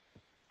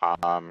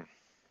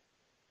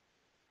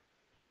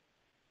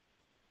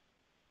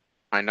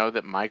 I know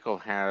that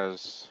Michael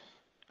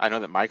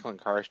and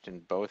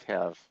Karsten both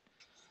have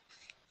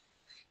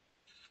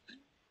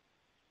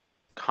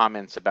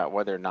comments about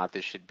whether or not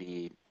this should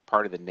be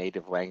part of the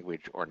native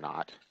language or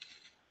not.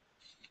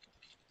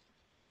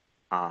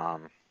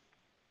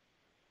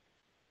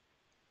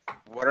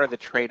 What are the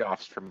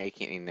trade-offs for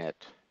making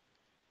it?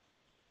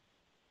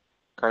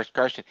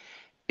 Karsten,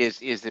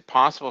 is it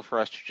possible for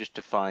us to just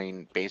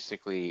define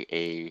basically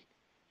a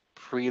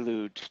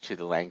prelude to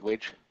the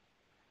language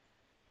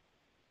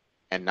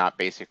and not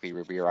basically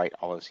rewrite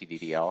all of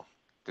CDDL?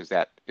 Is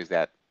that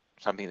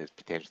something that's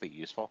potentially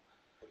useful?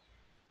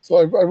 So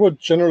I would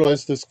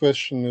generalize this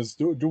question is,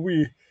 do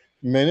we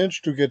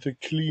manage to get a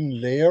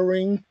clean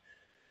layering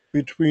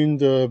between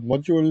the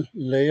module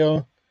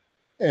layer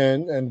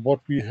and what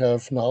we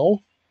have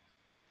now?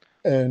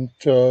 And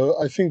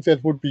I think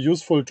that would be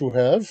useful to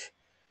have,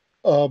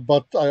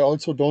 but I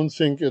also don't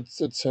think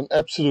it's an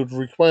absolute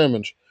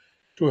requirement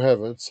to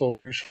have it. So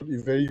we should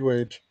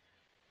evaluate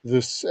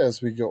this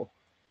as we go.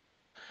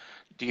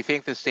 Do you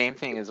think the same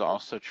thing is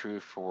also true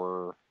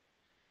for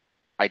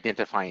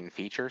identifying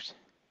features?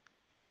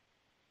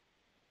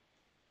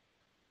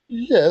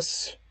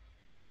 Yes,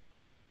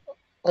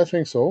 I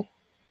think so.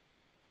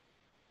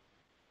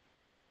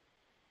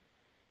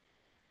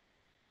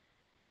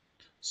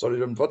 Sorry,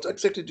 what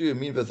exactly do you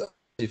mean with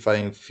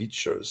identifying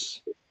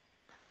features?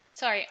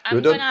 Sorry, You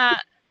I'm don't.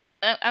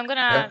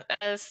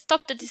 gonna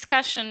stop the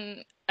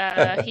discussion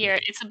here.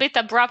 It's a bit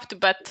abrupt,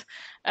 but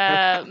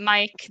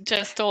Mike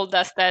just told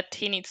us that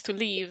he needs to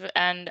leave,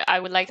 and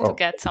I would like to Oh,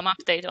 get some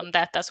update on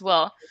that as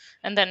well.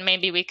 And then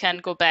maybe we can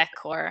go back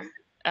or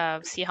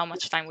see how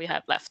much time we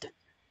have left.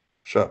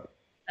 sure.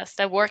 Does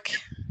that work?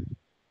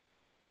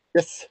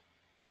 Yes.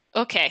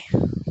 Okay,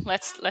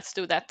 let's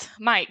do that.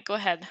 Mike, go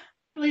ahead.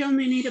 We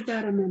only need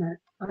about a minute.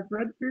 I've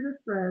read through the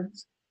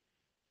threads.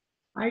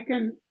 I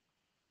can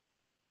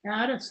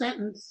add a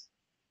sentence,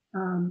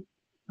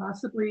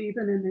 possibly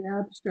even in the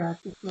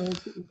abstract to close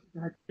the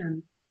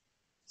introduction,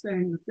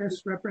 saying that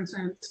this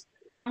represents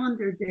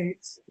calendar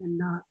dates and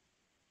not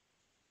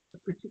a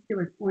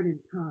particular point in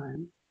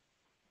time.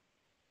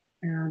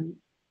 And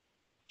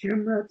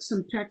Jim wrote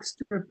some text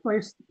to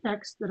replace the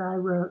text that I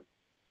wrote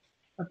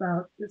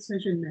about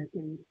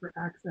decision-making for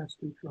access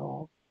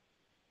control.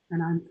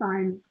 And I'm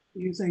fine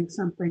using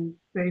something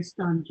based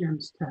on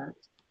Jim's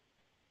text.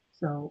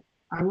 So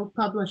I will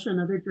publish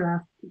another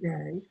draft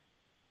today,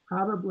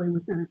 probably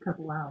within a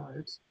couple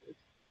hours.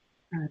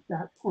 And at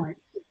that point,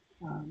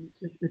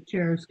 if the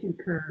chairs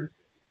concur,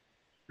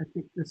 I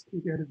think this can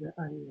go to the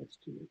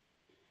IESG.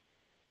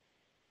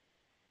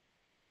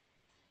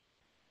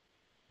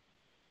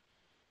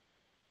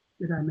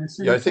 Did I miss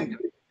anything? Yeah, I think.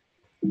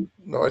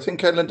 No, I think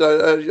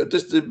calendar.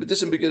 This in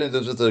the beginning.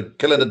 There's the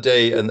calendar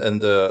day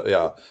and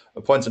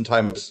points in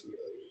time is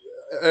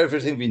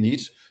everything we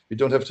need. We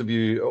don't have to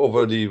be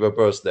overly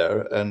verbose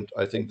there, and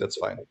I think that's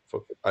fine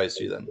for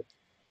IC then.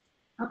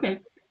 Okay.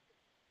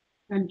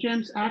 And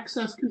Jim's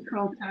access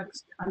control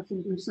text, I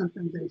can do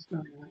something based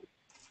on that.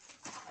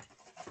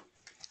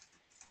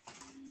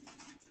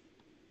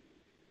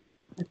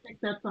 I think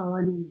that's all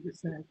I needed to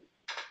say.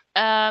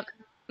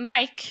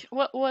 Mike,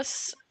 what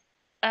was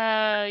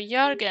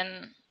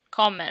Jürgen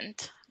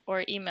comment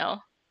or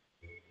email?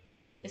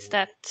 Is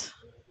that?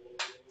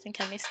 I think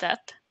I missed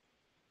that.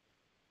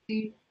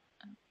 The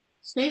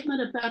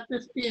statement about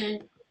this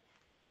being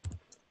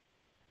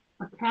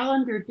a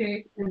calendar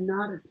date and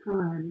not a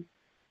time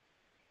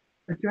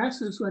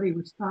addresses what he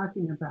was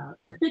talking about.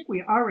 I think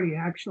we already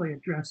actually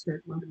addressed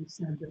it when we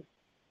said that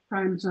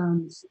time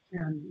zones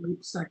and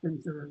leap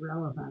seconds are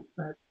irrelevant,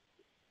 but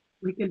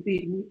we can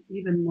be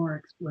even more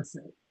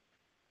explicit.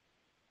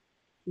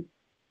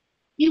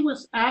 He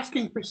was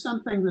asking for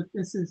something that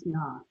this is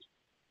not.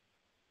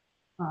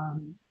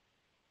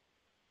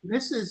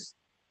 This is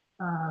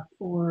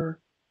for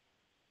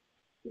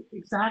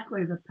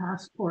exactly the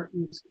passport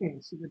use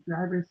case, or the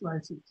driver's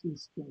license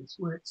use case,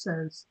 where it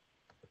says,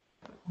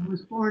 I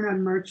was born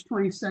on March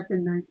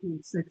 22nd,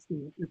 1960.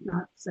 It does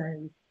not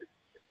say,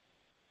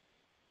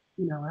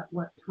 you know, at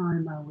what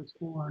time I was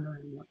born or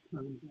in what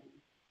time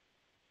zone.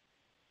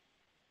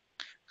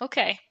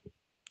 Okay.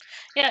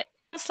 Yeah,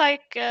 it's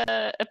like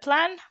a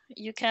plan.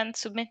 You can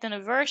submit in a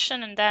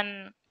version, and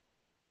then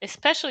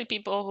especially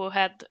people who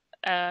had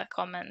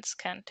comments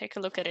can take a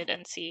look at it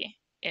and see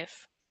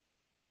if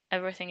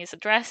everything is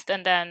addressed.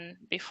 And then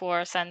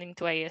before sending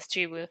to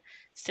ASG, we'll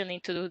still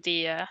need to do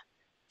the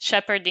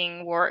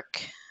shepherding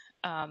work.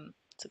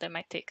 So that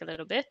might take a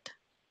little bit.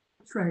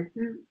 That's right.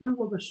 Who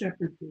will the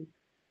shepherd be?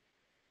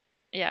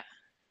 Yeah.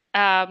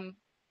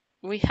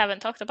 We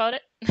haven't talked about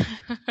it.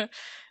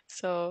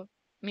 So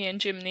me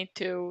and Jim need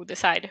to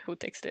decide who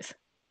takes this.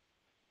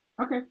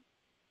 Okay.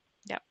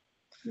 Yeah.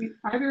 I mean,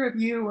 either of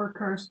you or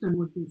Karsten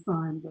would be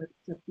fine, but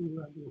it's up to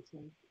you,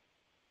 obviously.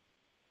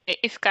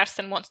 If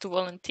Karsten wants to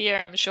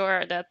volunteer, I'm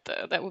sure that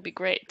that would be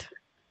great.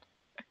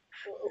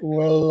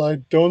 Well, I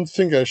don't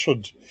think I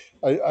should.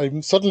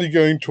 I'm certainly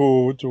going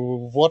to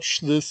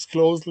watch this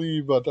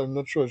closely, but I'm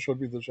not sure I should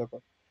be the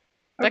shepherd.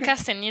 But Okay.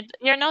 Kerstin,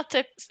 you're not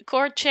the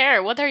core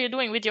chair. What are you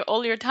doing with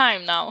all your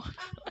time now?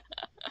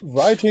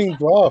 Writing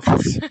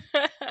drafts,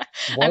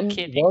 I'm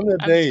kidding. one a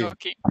I'm day.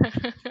 joking.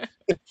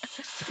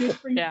 Good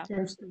for you, Yeah.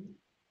 Kirsten.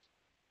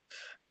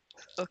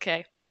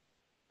 Okay.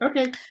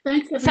 Okay.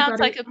 Thanks, Sounds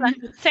everybody. like a plan.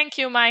 Thank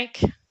you,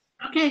 Mike.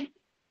 Okay.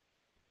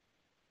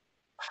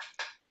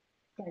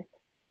 Okay.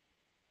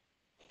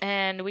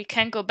 And we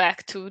can go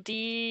back to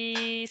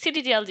the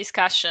CDDL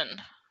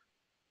discussion.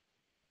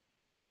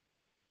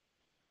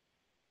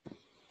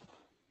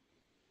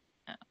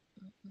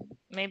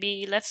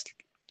 Maybe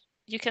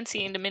you can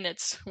see in the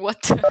minutes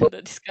what the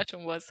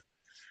discussion was.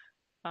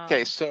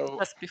 Okay, so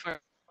Just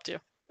before you.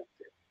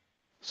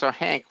 So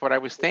Hank, what I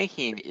was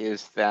thinking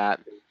is that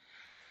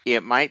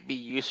it might be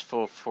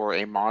useful for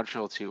a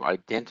module to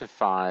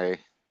identify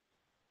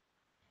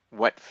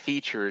what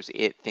features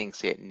it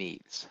thinks it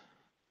needs,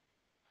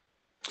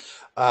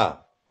 as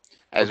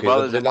Okay,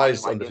 well that as a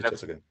relies module on the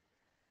features again.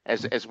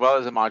 as well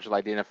as a module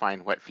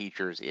identifying what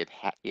features it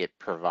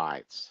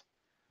provides.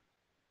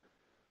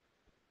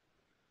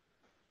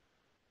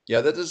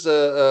 Yeah, that is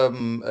a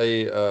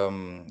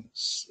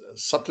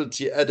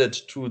subtlety added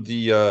to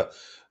the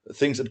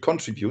things it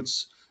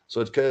contributes.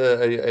 So a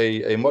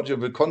module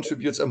will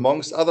contribute,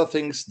 amongst other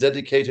things,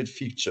 dedicated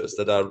features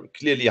that are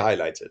clearly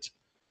highlighted.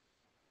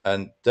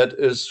 And that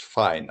is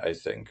fine, I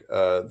think.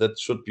 That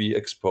should be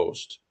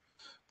exposed.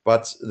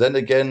 But then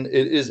again,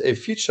 it is a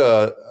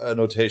feature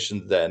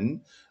notation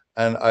then.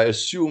 And I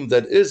assume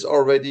that is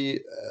already,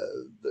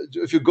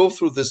 if you go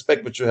through the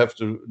spec, which you have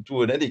to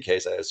do in any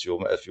case, I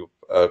assume, if you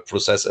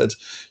process it,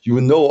 you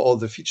know all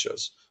the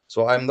features.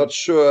 So I'm not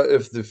sure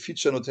if the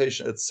feature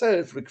notation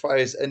itself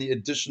requires any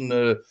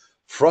additional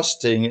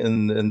frosting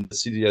in the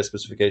CDL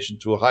specification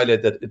to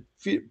highlight that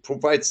it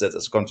provides that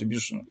as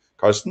contribution.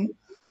 Carsten?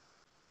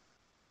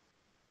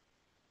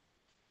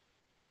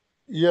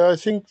 Yeah, I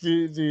think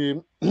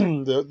the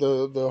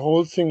the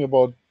whole thing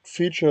about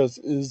features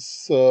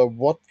is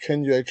what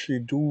can you actually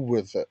do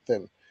with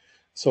them.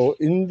 So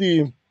in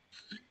the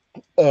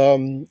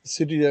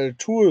CDL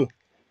tool,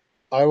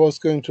 I was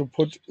going to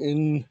put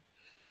in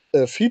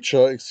a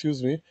feature,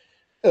 excuse me,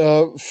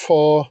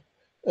 for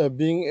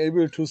being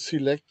able to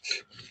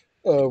select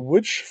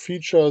which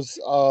features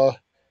are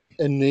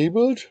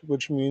enabled,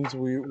 which means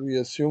we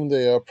assume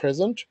they are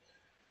present,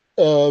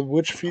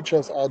 which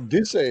features are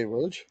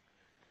disabled,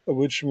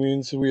 which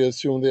means we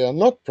assume they are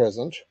not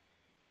present.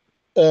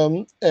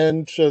 And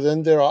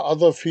then there are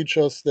other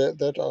features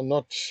that are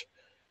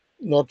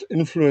not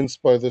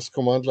influenced by this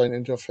command line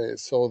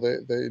interface. So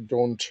they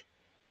don't,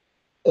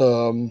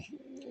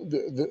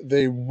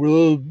 they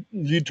will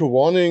lead to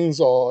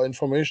warnings or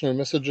informational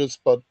messages,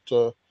 but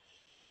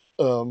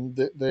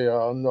they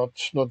are not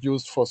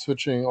used for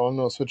switching on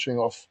or switching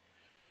off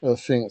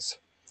things.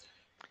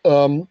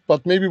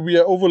 But maybe we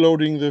are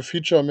overloading the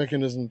feature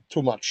mechanism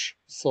too much.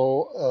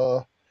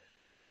 So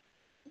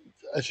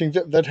I think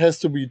that has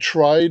to be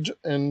tried,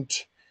 and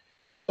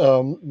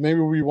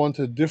maybe we want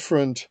a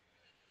different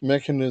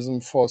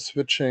mechanism for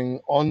switching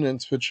on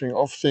and switching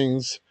off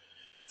things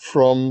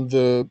from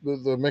the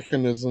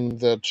mechanism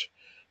that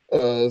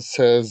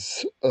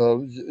says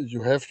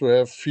you have to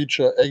have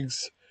feature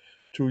X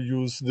to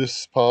use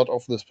this part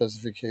of the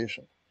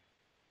specification.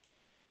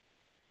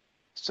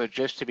 So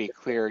just to be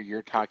clear,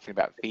 you're talking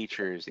about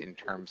features in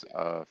terms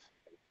of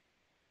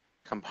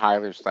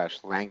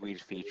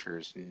compiler/language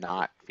features,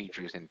 not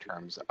features in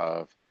terms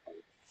of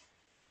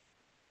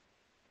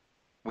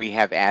we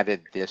have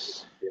added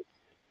this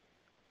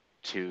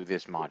to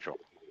this module.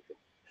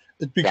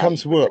 It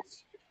becomes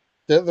worse.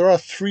 There are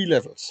three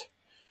levels.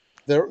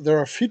 There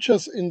are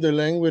features in the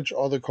language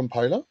or the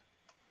compiler.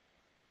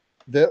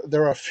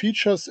 There are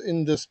features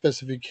in the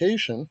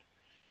specification,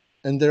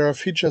 and there are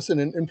features in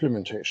an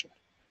implementation.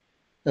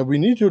 And we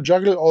need to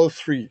juggle all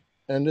three.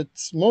 And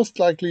it's most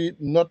likely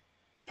not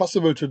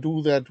possible to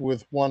do that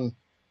with one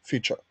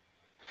feature.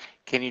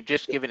 Can you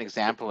just give an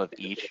example of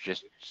each,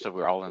 just so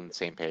we're all on the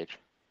same page?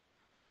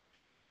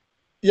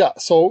 Yeah,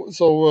 so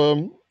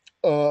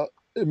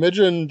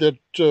imagine that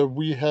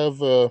we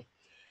have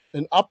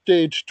an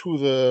update to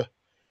the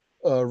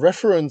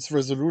reference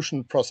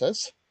resolution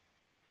process.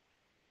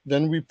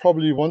 Then we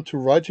probably want to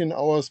write in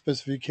our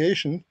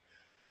specification,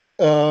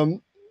 I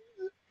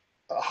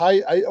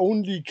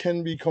only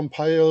can be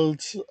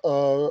compiled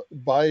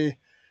by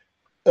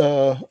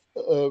a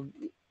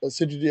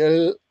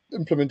CDDL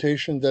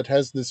implementation that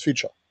has this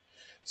feature.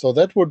 So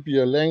that would be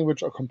a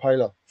language or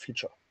compiler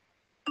feature.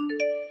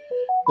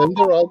 Then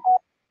there are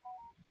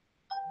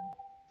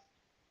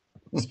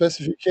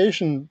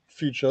specification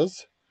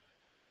features,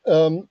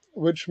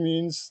 which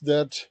means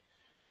that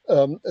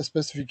a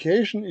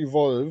specification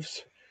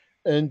evolves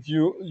and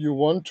you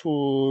want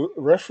to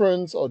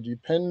reference or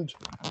depend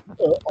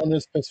on a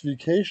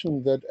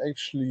specification that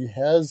actually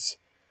has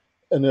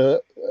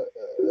a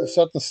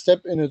certain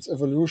step in its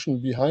evolution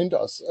behind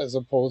us as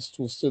opposed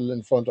to still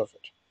in front of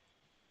it.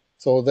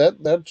 So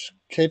that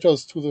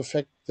caters to the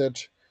fact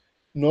that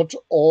not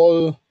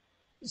all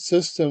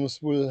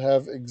systems will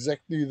have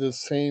exactly the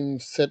same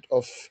set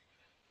of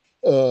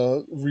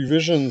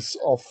revisions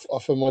of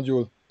a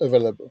module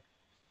available.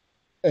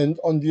 And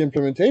on the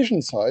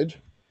implementation side,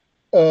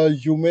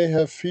 you may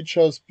have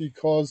features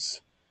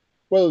because,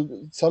 well,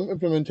 some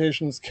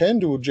implementations can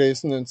do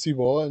JSON and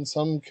CBOR and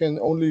some can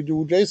only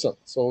do JSON.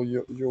 So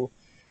you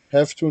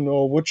have to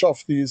know which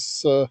of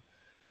these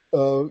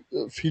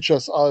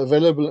features are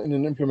available in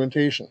an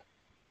implementation.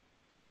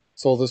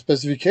 So the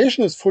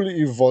specification is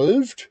fully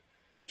evolved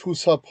to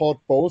support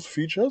both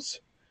features,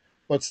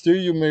 but still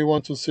you may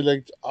want to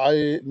select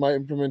my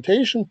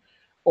implementation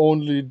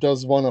only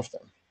does one of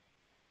them.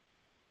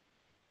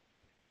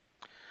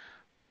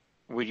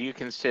 Would you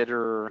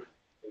consider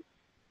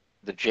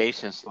the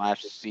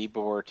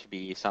JSON/CBOR to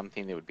be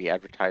something that would be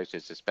advertised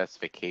as a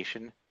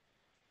specification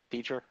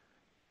feature?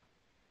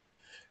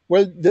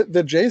 Well,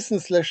 the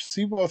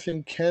JSON/CBOR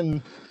thing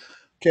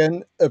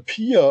can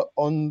appear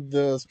on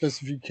the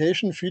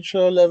specification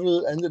feature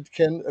level and it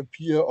can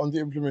appear on the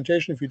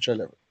implementation feature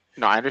level.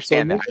 No, I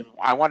understand that.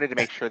 I wanted to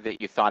make sure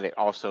that you thought it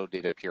also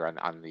did appear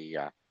on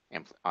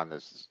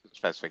the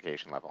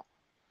specification level.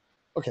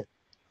 Okay.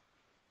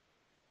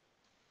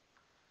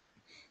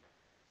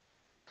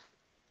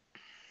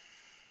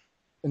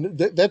 And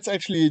that's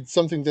actually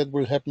something that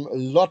will happen a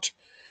lot,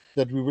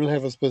 that we will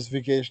have a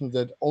specification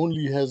that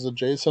only has a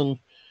JSON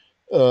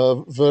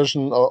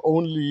version or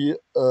only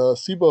a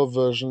CBOR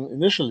version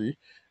initially,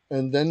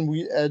 and then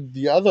we add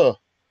the other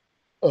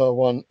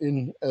one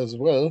in as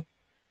well.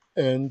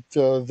 And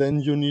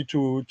then you need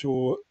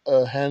to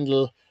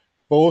handle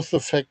both the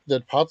fact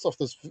that parts of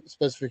the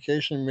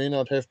specification may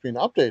not have been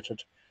updated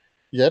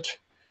yet,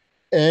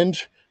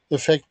 and the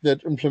fact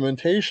that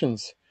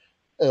implementations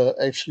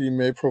actually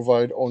may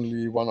provide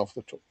only one of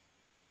the two.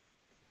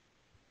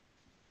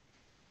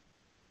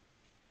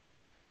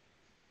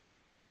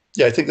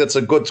 Yeah, I think that's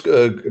a good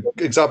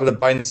example that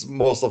binds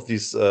most of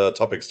these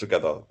topics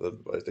together.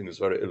 I think is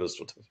very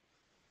illustrative.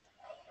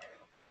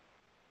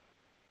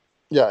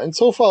 Yeah, and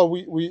so far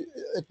we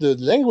at the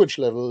language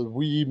level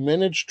we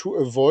managed to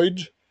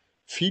avoid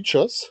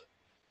features,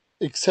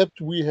 except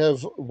we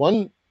have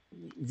one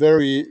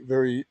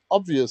very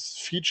obvious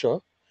feature.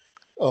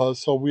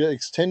 So we are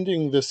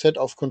extending the set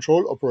of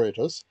control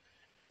operators,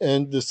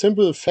 and the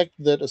simple fact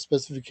that a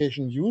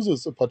specification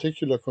uses a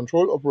particular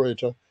control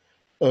operator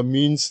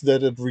means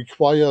that it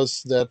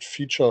requires that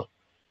feature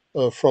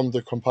from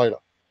the compiler.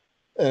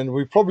 And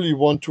we probably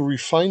want to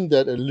refine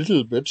that a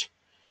little bit.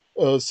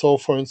 So,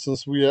 for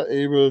instance, we are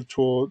able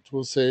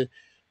to say,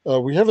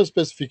 we have a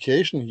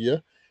specification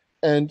here,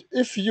 and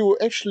if you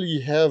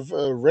actually have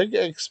a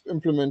regex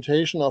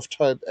implementation of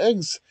type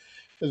X,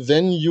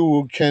 then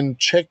you can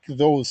check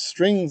those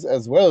strings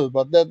as well,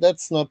 but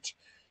that's not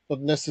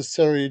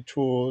necessary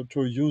to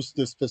use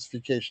the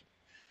specification.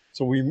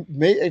 So we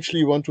may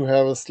actually want to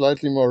have a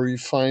slightly more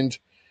refined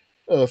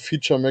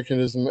feature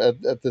mechanism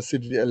at the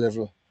CDDL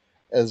level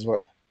as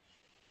well.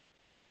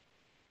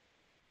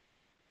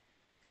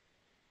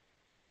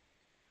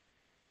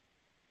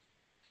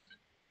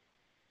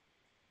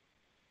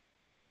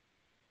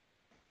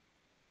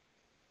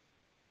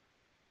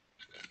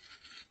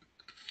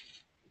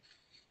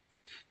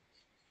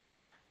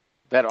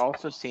 That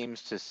also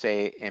seems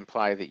to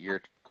imply that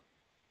you're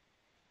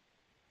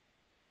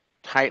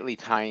tightly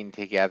tying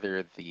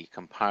together the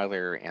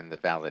compiler and the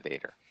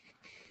validator.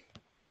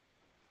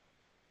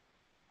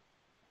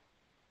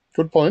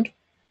 Good point.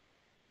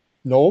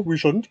 No, we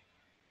shouldn't.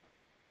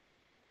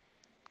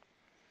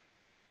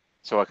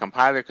 So a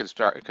compiler could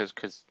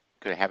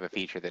have a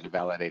feature that a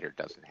validator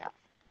doesn't have.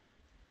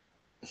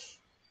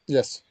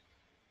 Yes.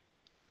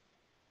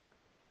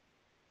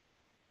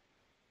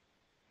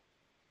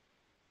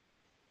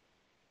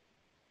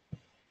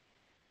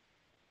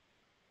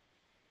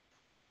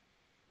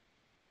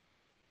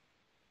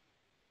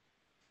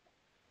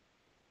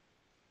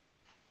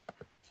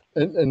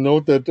 And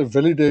note that the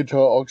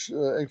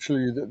validator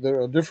actually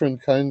there are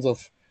different kinds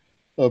of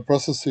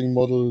processing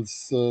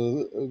models.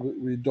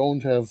 We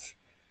don't have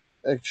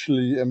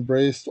actually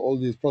embraced all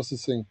these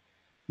processing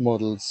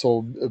models.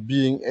 So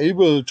being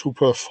able to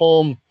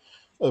perform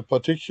a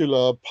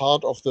particular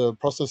part of the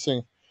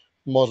processing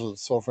model,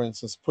 so for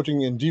instance,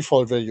 putting in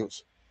default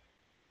values,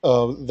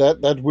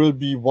 that will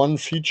be one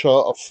feature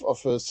of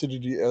a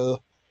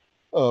CDDL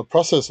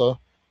processor,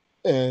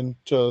 and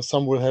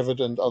some will have it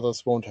and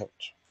others won't have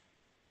it.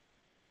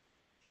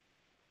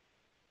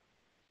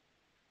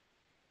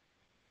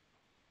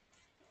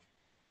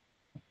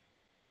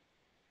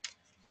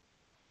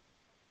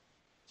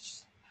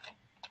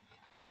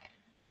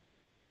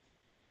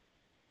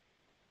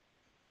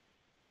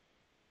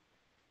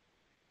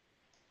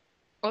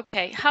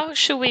 Okay, how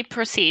should we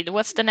proceed?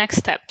 What's the next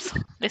steps?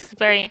 This is a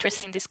very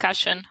interesting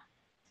discussion.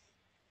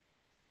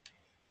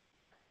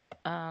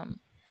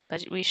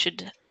 But we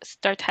should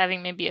start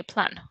having maybe a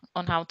plan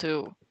on how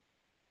to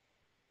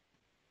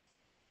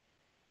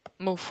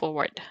move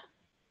forward.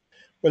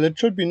 Well, it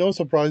should be no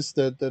surprise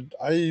that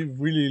I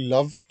really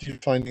love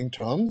defining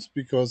terms,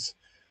 because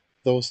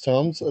those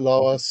terms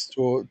allow us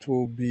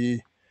to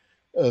be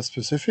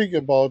specific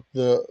about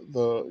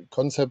the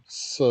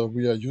concepts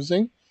we are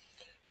using.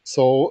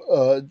 So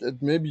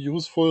it may be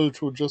useful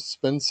to just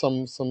spend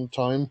some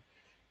time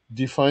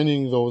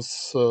defining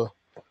those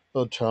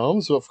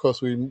terms. Of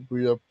course,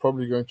 we are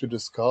probably going to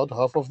discard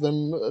half of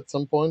them at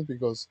some point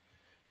because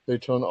they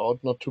turn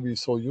out not to be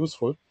so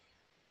useful.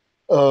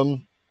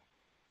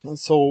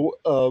 So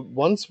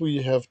once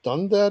we have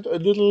done that a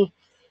little,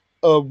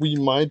 we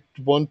might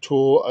want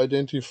to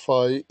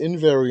identify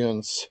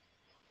invariants.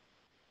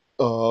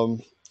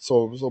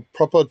 So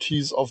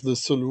properties of the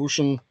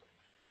solution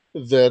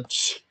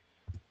that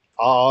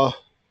are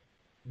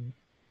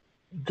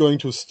going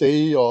to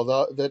stay or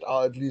that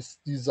are at least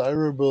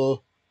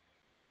desirable.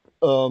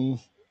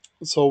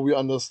 So we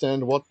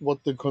understand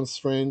what the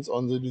constraints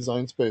on the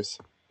design space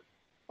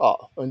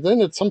are. And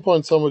then at some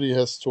point somebody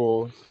has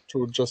to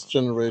just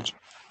generate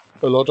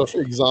a lot of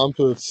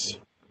examples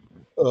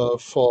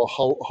for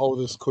how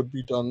this could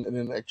be done in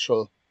an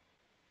actual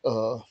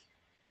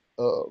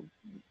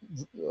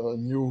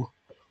new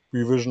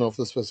revision of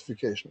the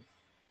specification.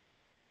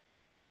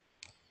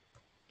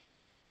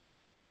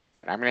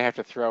 I'm going to have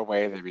to throw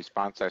away the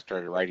response I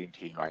started writing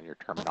to you on your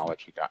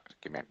terminology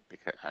document,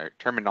 because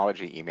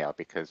terminology email,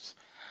 because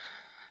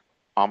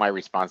all my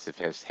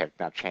responsives have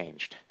now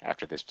changed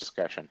after this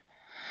discussion.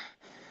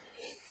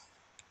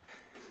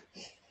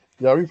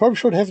 Yeah, we probably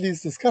should have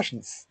these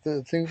discussions.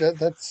 I think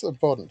that's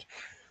important.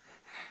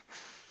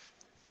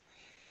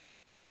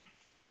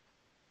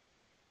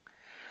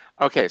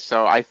 Okay,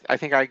 so I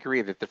think I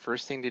agree that the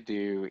first thing to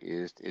do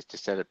is to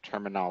set up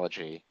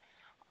terminology.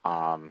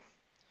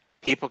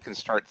 People can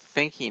start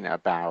thinking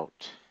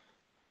about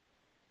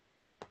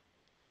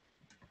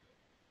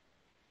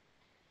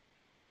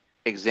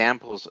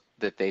examples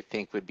that they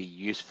think would be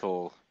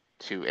useful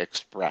to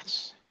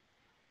express,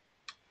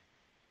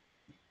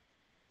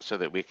 so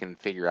that we can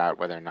figure out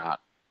whether or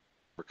not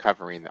we're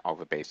covering all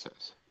the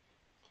bases.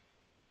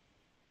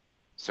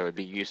 So it'd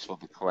be useful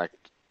to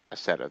collect a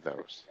set of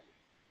those.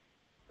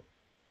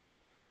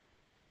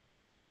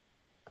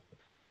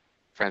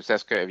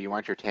 Francesca, if you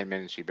want your 10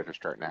 minutes, you better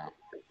start now.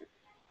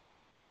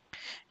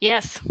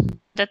 Yes,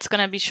 that's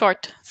gonna be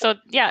short. So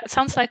yeah, it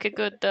sounds like a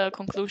good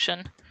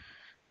conclusion.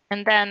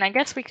 And then I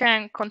guess we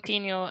can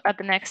continue at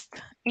the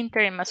next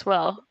interim as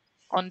well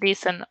on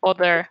this and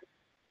other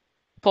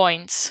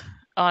points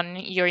on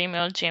your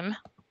email, Jim.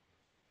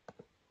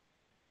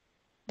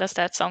 Does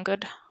that sound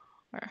good?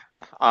 Or...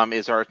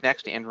 Is our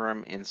next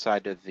interim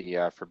inside of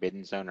the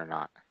forbidden zone or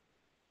not?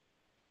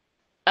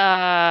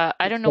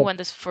 I don't know when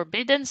this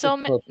forbidden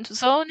zone is,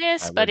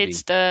 That but would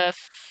it's be. the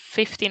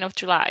 15th of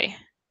July.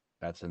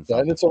 That's in Yeah,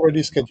 and South it's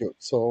already Dakota. scheduled,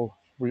 so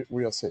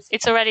we are safe.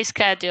 It's already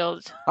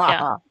scheduled.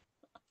 Yeah.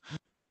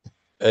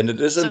 And it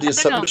is in So the I don't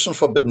know. submission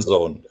forbidden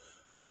zone.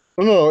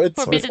 No, it's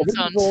the Forbidden forbidden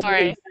zone, zone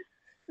sorry.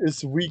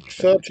 is week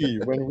 30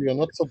 when we are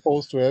not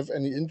supposed to have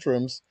any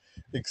interims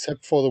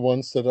except for the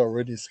ones that are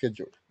already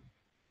scheduled.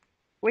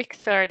 Week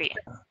 30.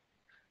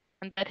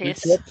 And that Week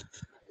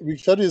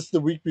is... 30 is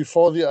the week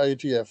before the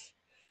IETF.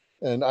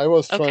 And I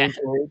was Okay.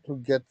 trying to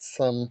get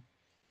some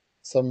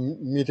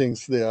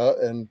meetings there,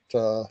 and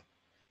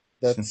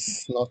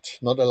that's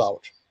not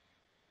allowed.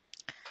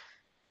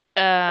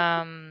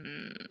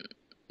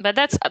 But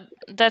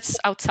that's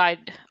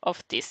outside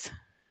of this,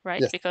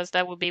 right? Yes. Because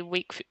that would be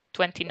week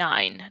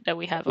 29 that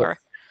we have Yes. our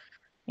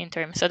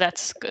interim. So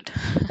that's good.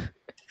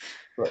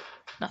 Right.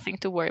 Nothing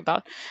to worry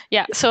about.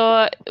 Yeah.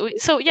 So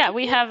yeah,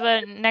 we have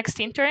a next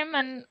interim,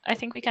 and I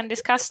think we can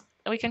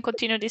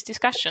continue this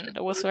discussion.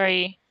 That was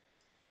very,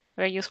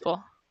 very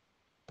useful.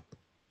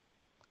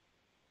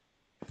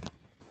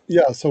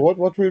 Yeah. So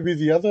what will be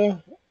the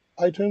other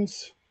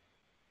items?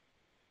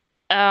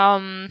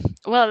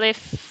 Well,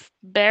 if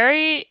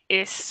Barry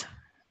is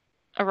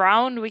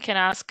around, we can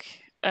ask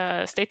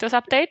a status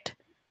update.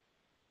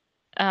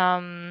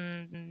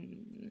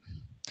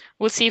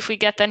 We'll see if we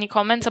get any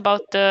comments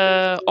about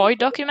the OI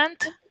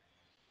document.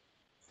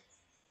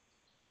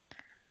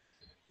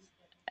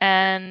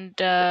 And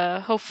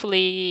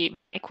hopefully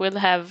Mike will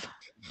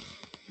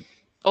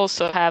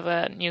also have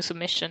a new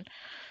submission.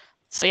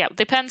 So yeah,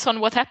 depends on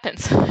what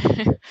happens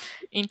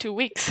in 2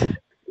 weeks.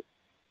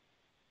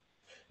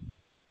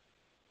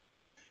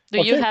 Do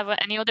you have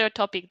any other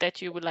topic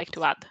that you would like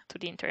to add to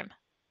the interim?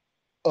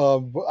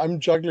 I'm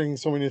juggling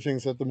so many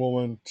things at the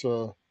moment.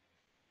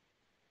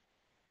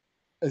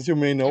 As you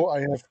may know, I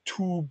have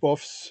 2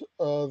 BOFs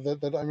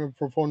that I'm a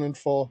proponent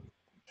for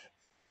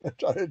at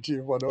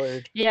IETF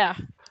 108. Yeah,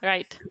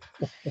 right.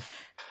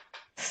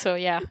 So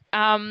yeah,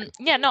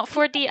 no,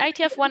 for the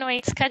IETF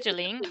 108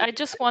 scheduling, I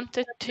just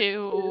wanted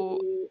to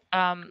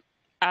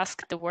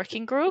ask the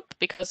working group,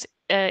 because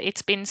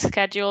it's been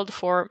scheduled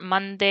for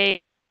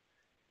Monday.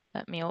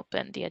 Let me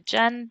open the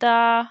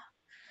agenda.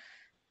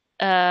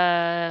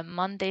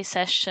 Monday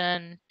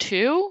session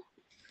 2.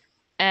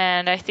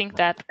 And I think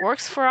that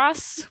works for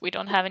us. We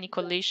don't have any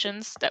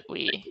collisions that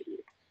we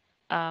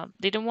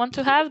didn't want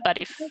to have, but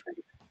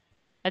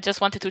I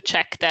just wanted to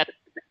check that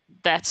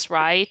that's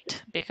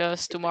right,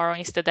 because tomorrow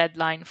is the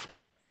deadline for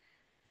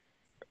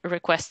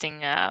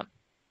requesting a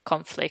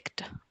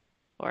conflict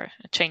or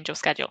a change of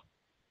schedule.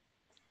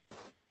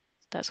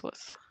 That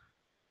was.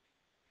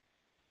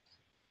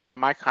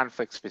 my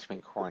conflicts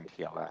between core and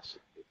TLS.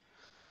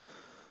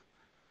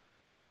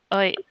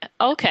 Oh,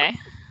 okay.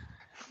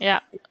 Yeah.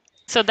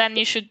 So then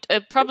you should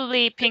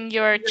probably ping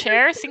your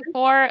chairs in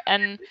core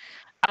and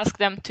ask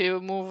them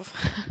to move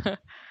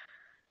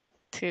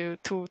to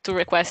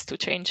request to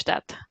change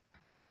that.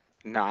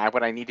 No,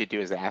 what I need to do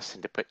is ask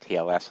them to put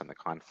TLS on the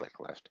conflict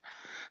list.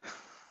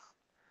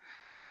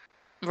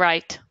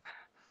 Right.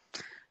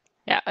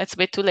 Yeah, it's a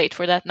bit too late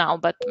for that now,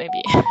 but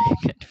maybe you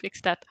can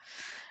fix that.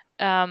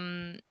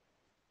 And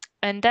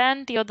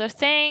then the other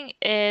thing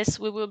is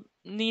we will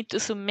need to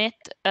submit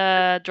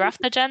a draft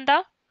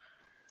agenda.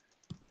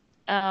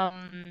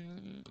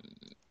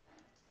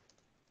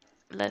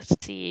 Let's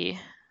see.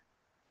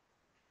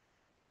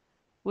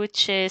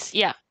 Which is,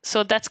 yeah,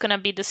 so that's going to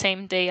be the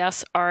same day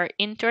as our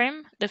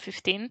interim, the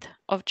 15th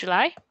of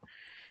July.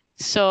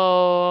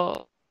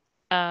 So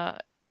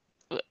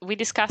we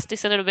discussed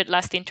this a little bit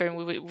last interim.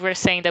 We were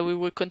saying that we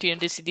would continue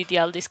this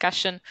DDL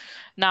discussion.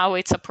 Now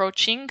it's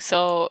approaching.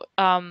 So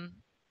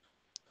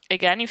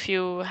again, if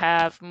you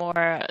have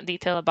more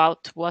detail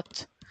about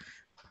what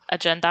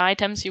agenda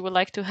items you would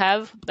like to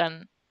have,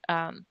 then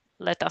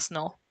let us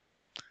know.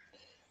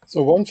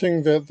 So one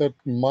thing that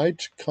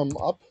might come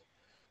up,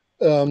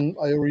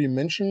 I already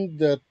mentioned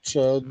that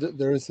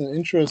there is an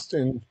interest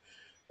in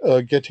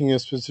getting a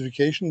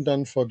specification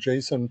done for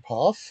JSON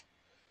path,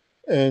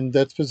 and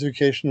that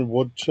specification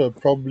would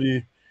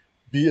probably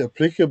be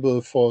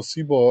applicable for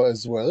CBOR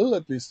as well,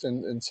 at least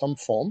in some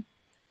form.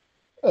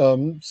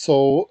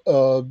 So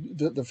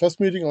the first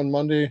meeting on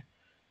Monday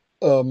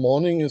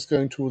morning is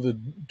going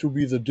to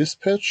be the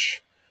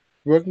dispatch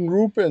working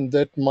group, and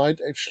that might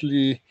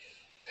actually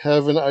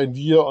have an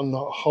idea on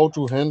how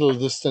to handle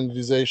this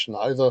standardization,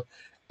 either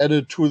add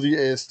it to the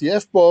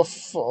ASDF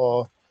BOF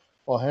or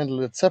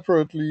handle it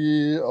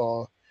separately,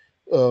 or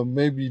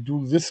maybe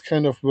do this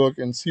kind of work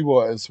in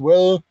CBOR as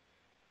well.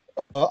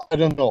 I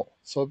don't know.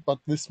 So, but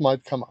this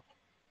might come up.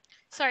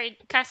 Sorry,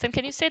 Carsten,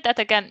 can you say that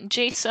again?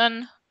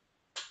 JSON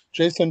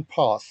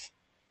path.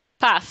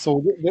 path.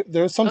 So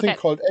there is something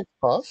called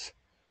XPath,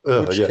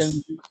 which yes. can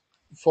be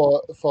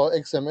for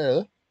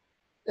XML,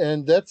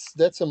 and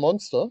that's a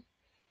monster.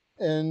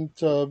 And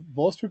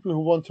most people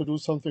who want to do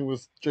something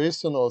with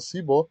JSON or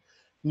CBOR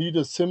need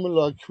a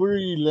similar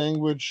query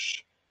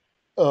language.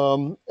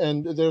 And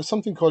there's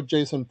something called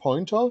JSON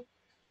pointer,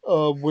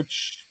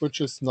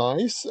 which is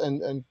nice.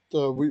 And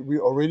we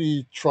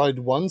already tried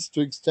once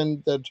to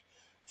extend that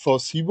for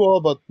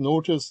CBOR, but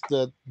noticed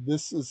that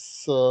this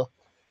is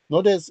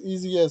not as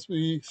easy as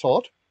we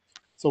thought.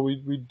 So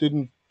we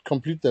didn't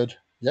complete that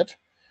yet.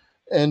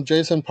 And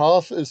JSON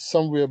path is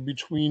somewhere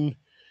between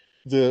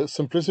the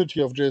simplicity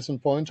of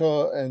JSON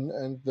pointer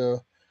and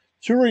the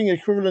Turing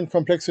equivalent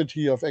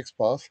complexity of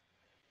XPath.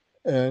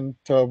 And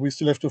we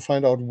still have to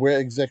find out where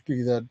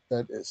exactly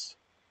that is.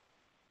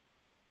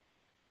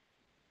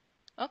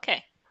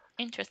 Okay,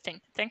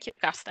 interesting. Thank you,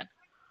 Carsten.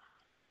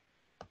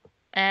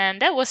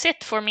 And that was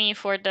it for me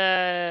for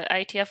the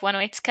IETF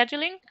 108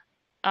 scheduling.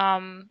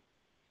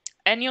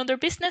 Any other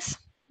business,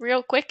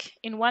 real quick,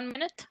 in 1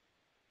 minute?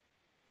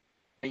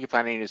 Are you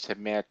planning to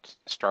submit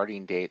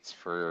starting dates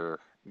for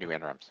new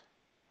interims?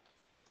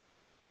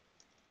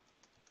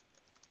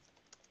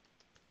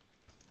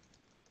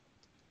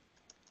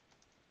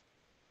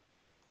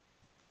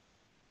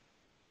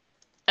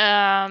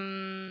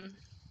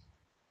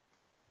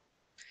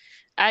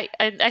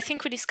 I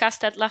think we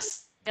discussed that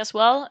last as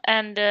well,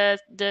 and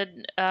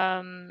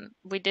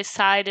we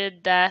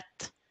decided that,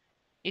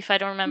 if I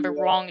don't remember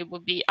wrong, it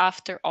would be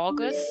after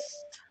August.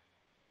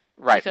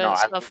 Right. No,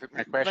 my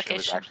question vacation.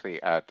 was actually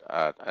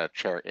a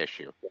chair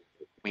issue.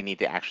 We need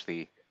to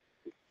actually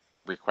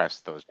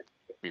request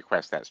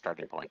that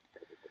starting point.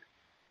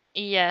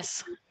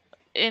 Yes.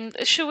 And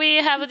should we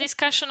have a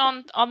discussion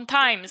on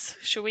times?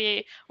 Should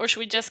we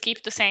just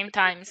keep the same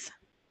times?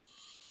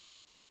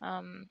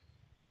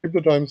 Keep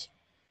the times.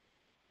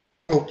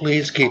 Oh,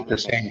 please keep the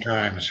same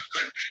times.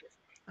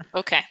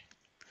 Okay.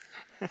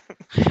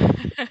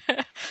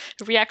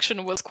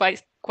 Reaction was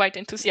quite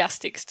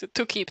enthusiastic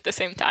to keep the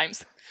same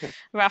times.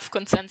 Rough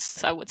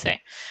consensus, I would say.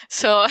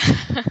 So,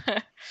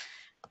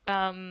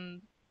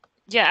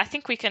 yeah, I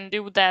think we can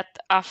do that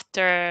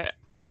after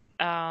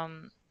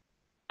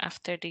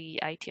the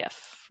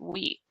IETF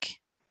week.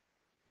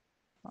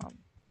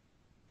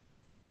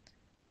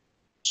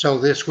 So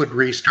this would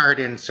restart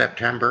in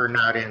September,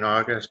 not in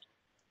August?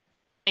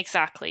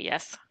 Exactly,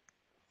 yes.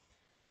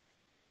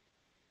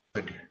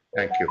 Good,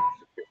 thank you.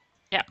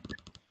 Yeah.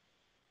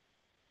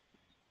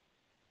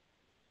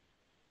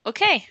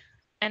 Okay,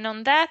 and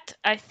on that,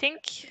 I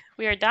think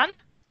we are done.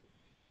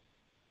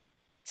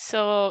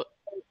 So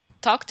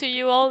talk to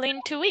you all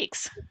in 2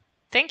 weeks.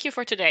 Thank you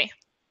for today.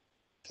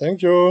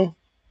 Thank you.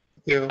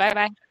 Thank you.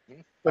 Bye-bye.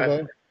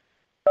 Bye-bye.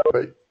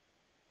 Bye.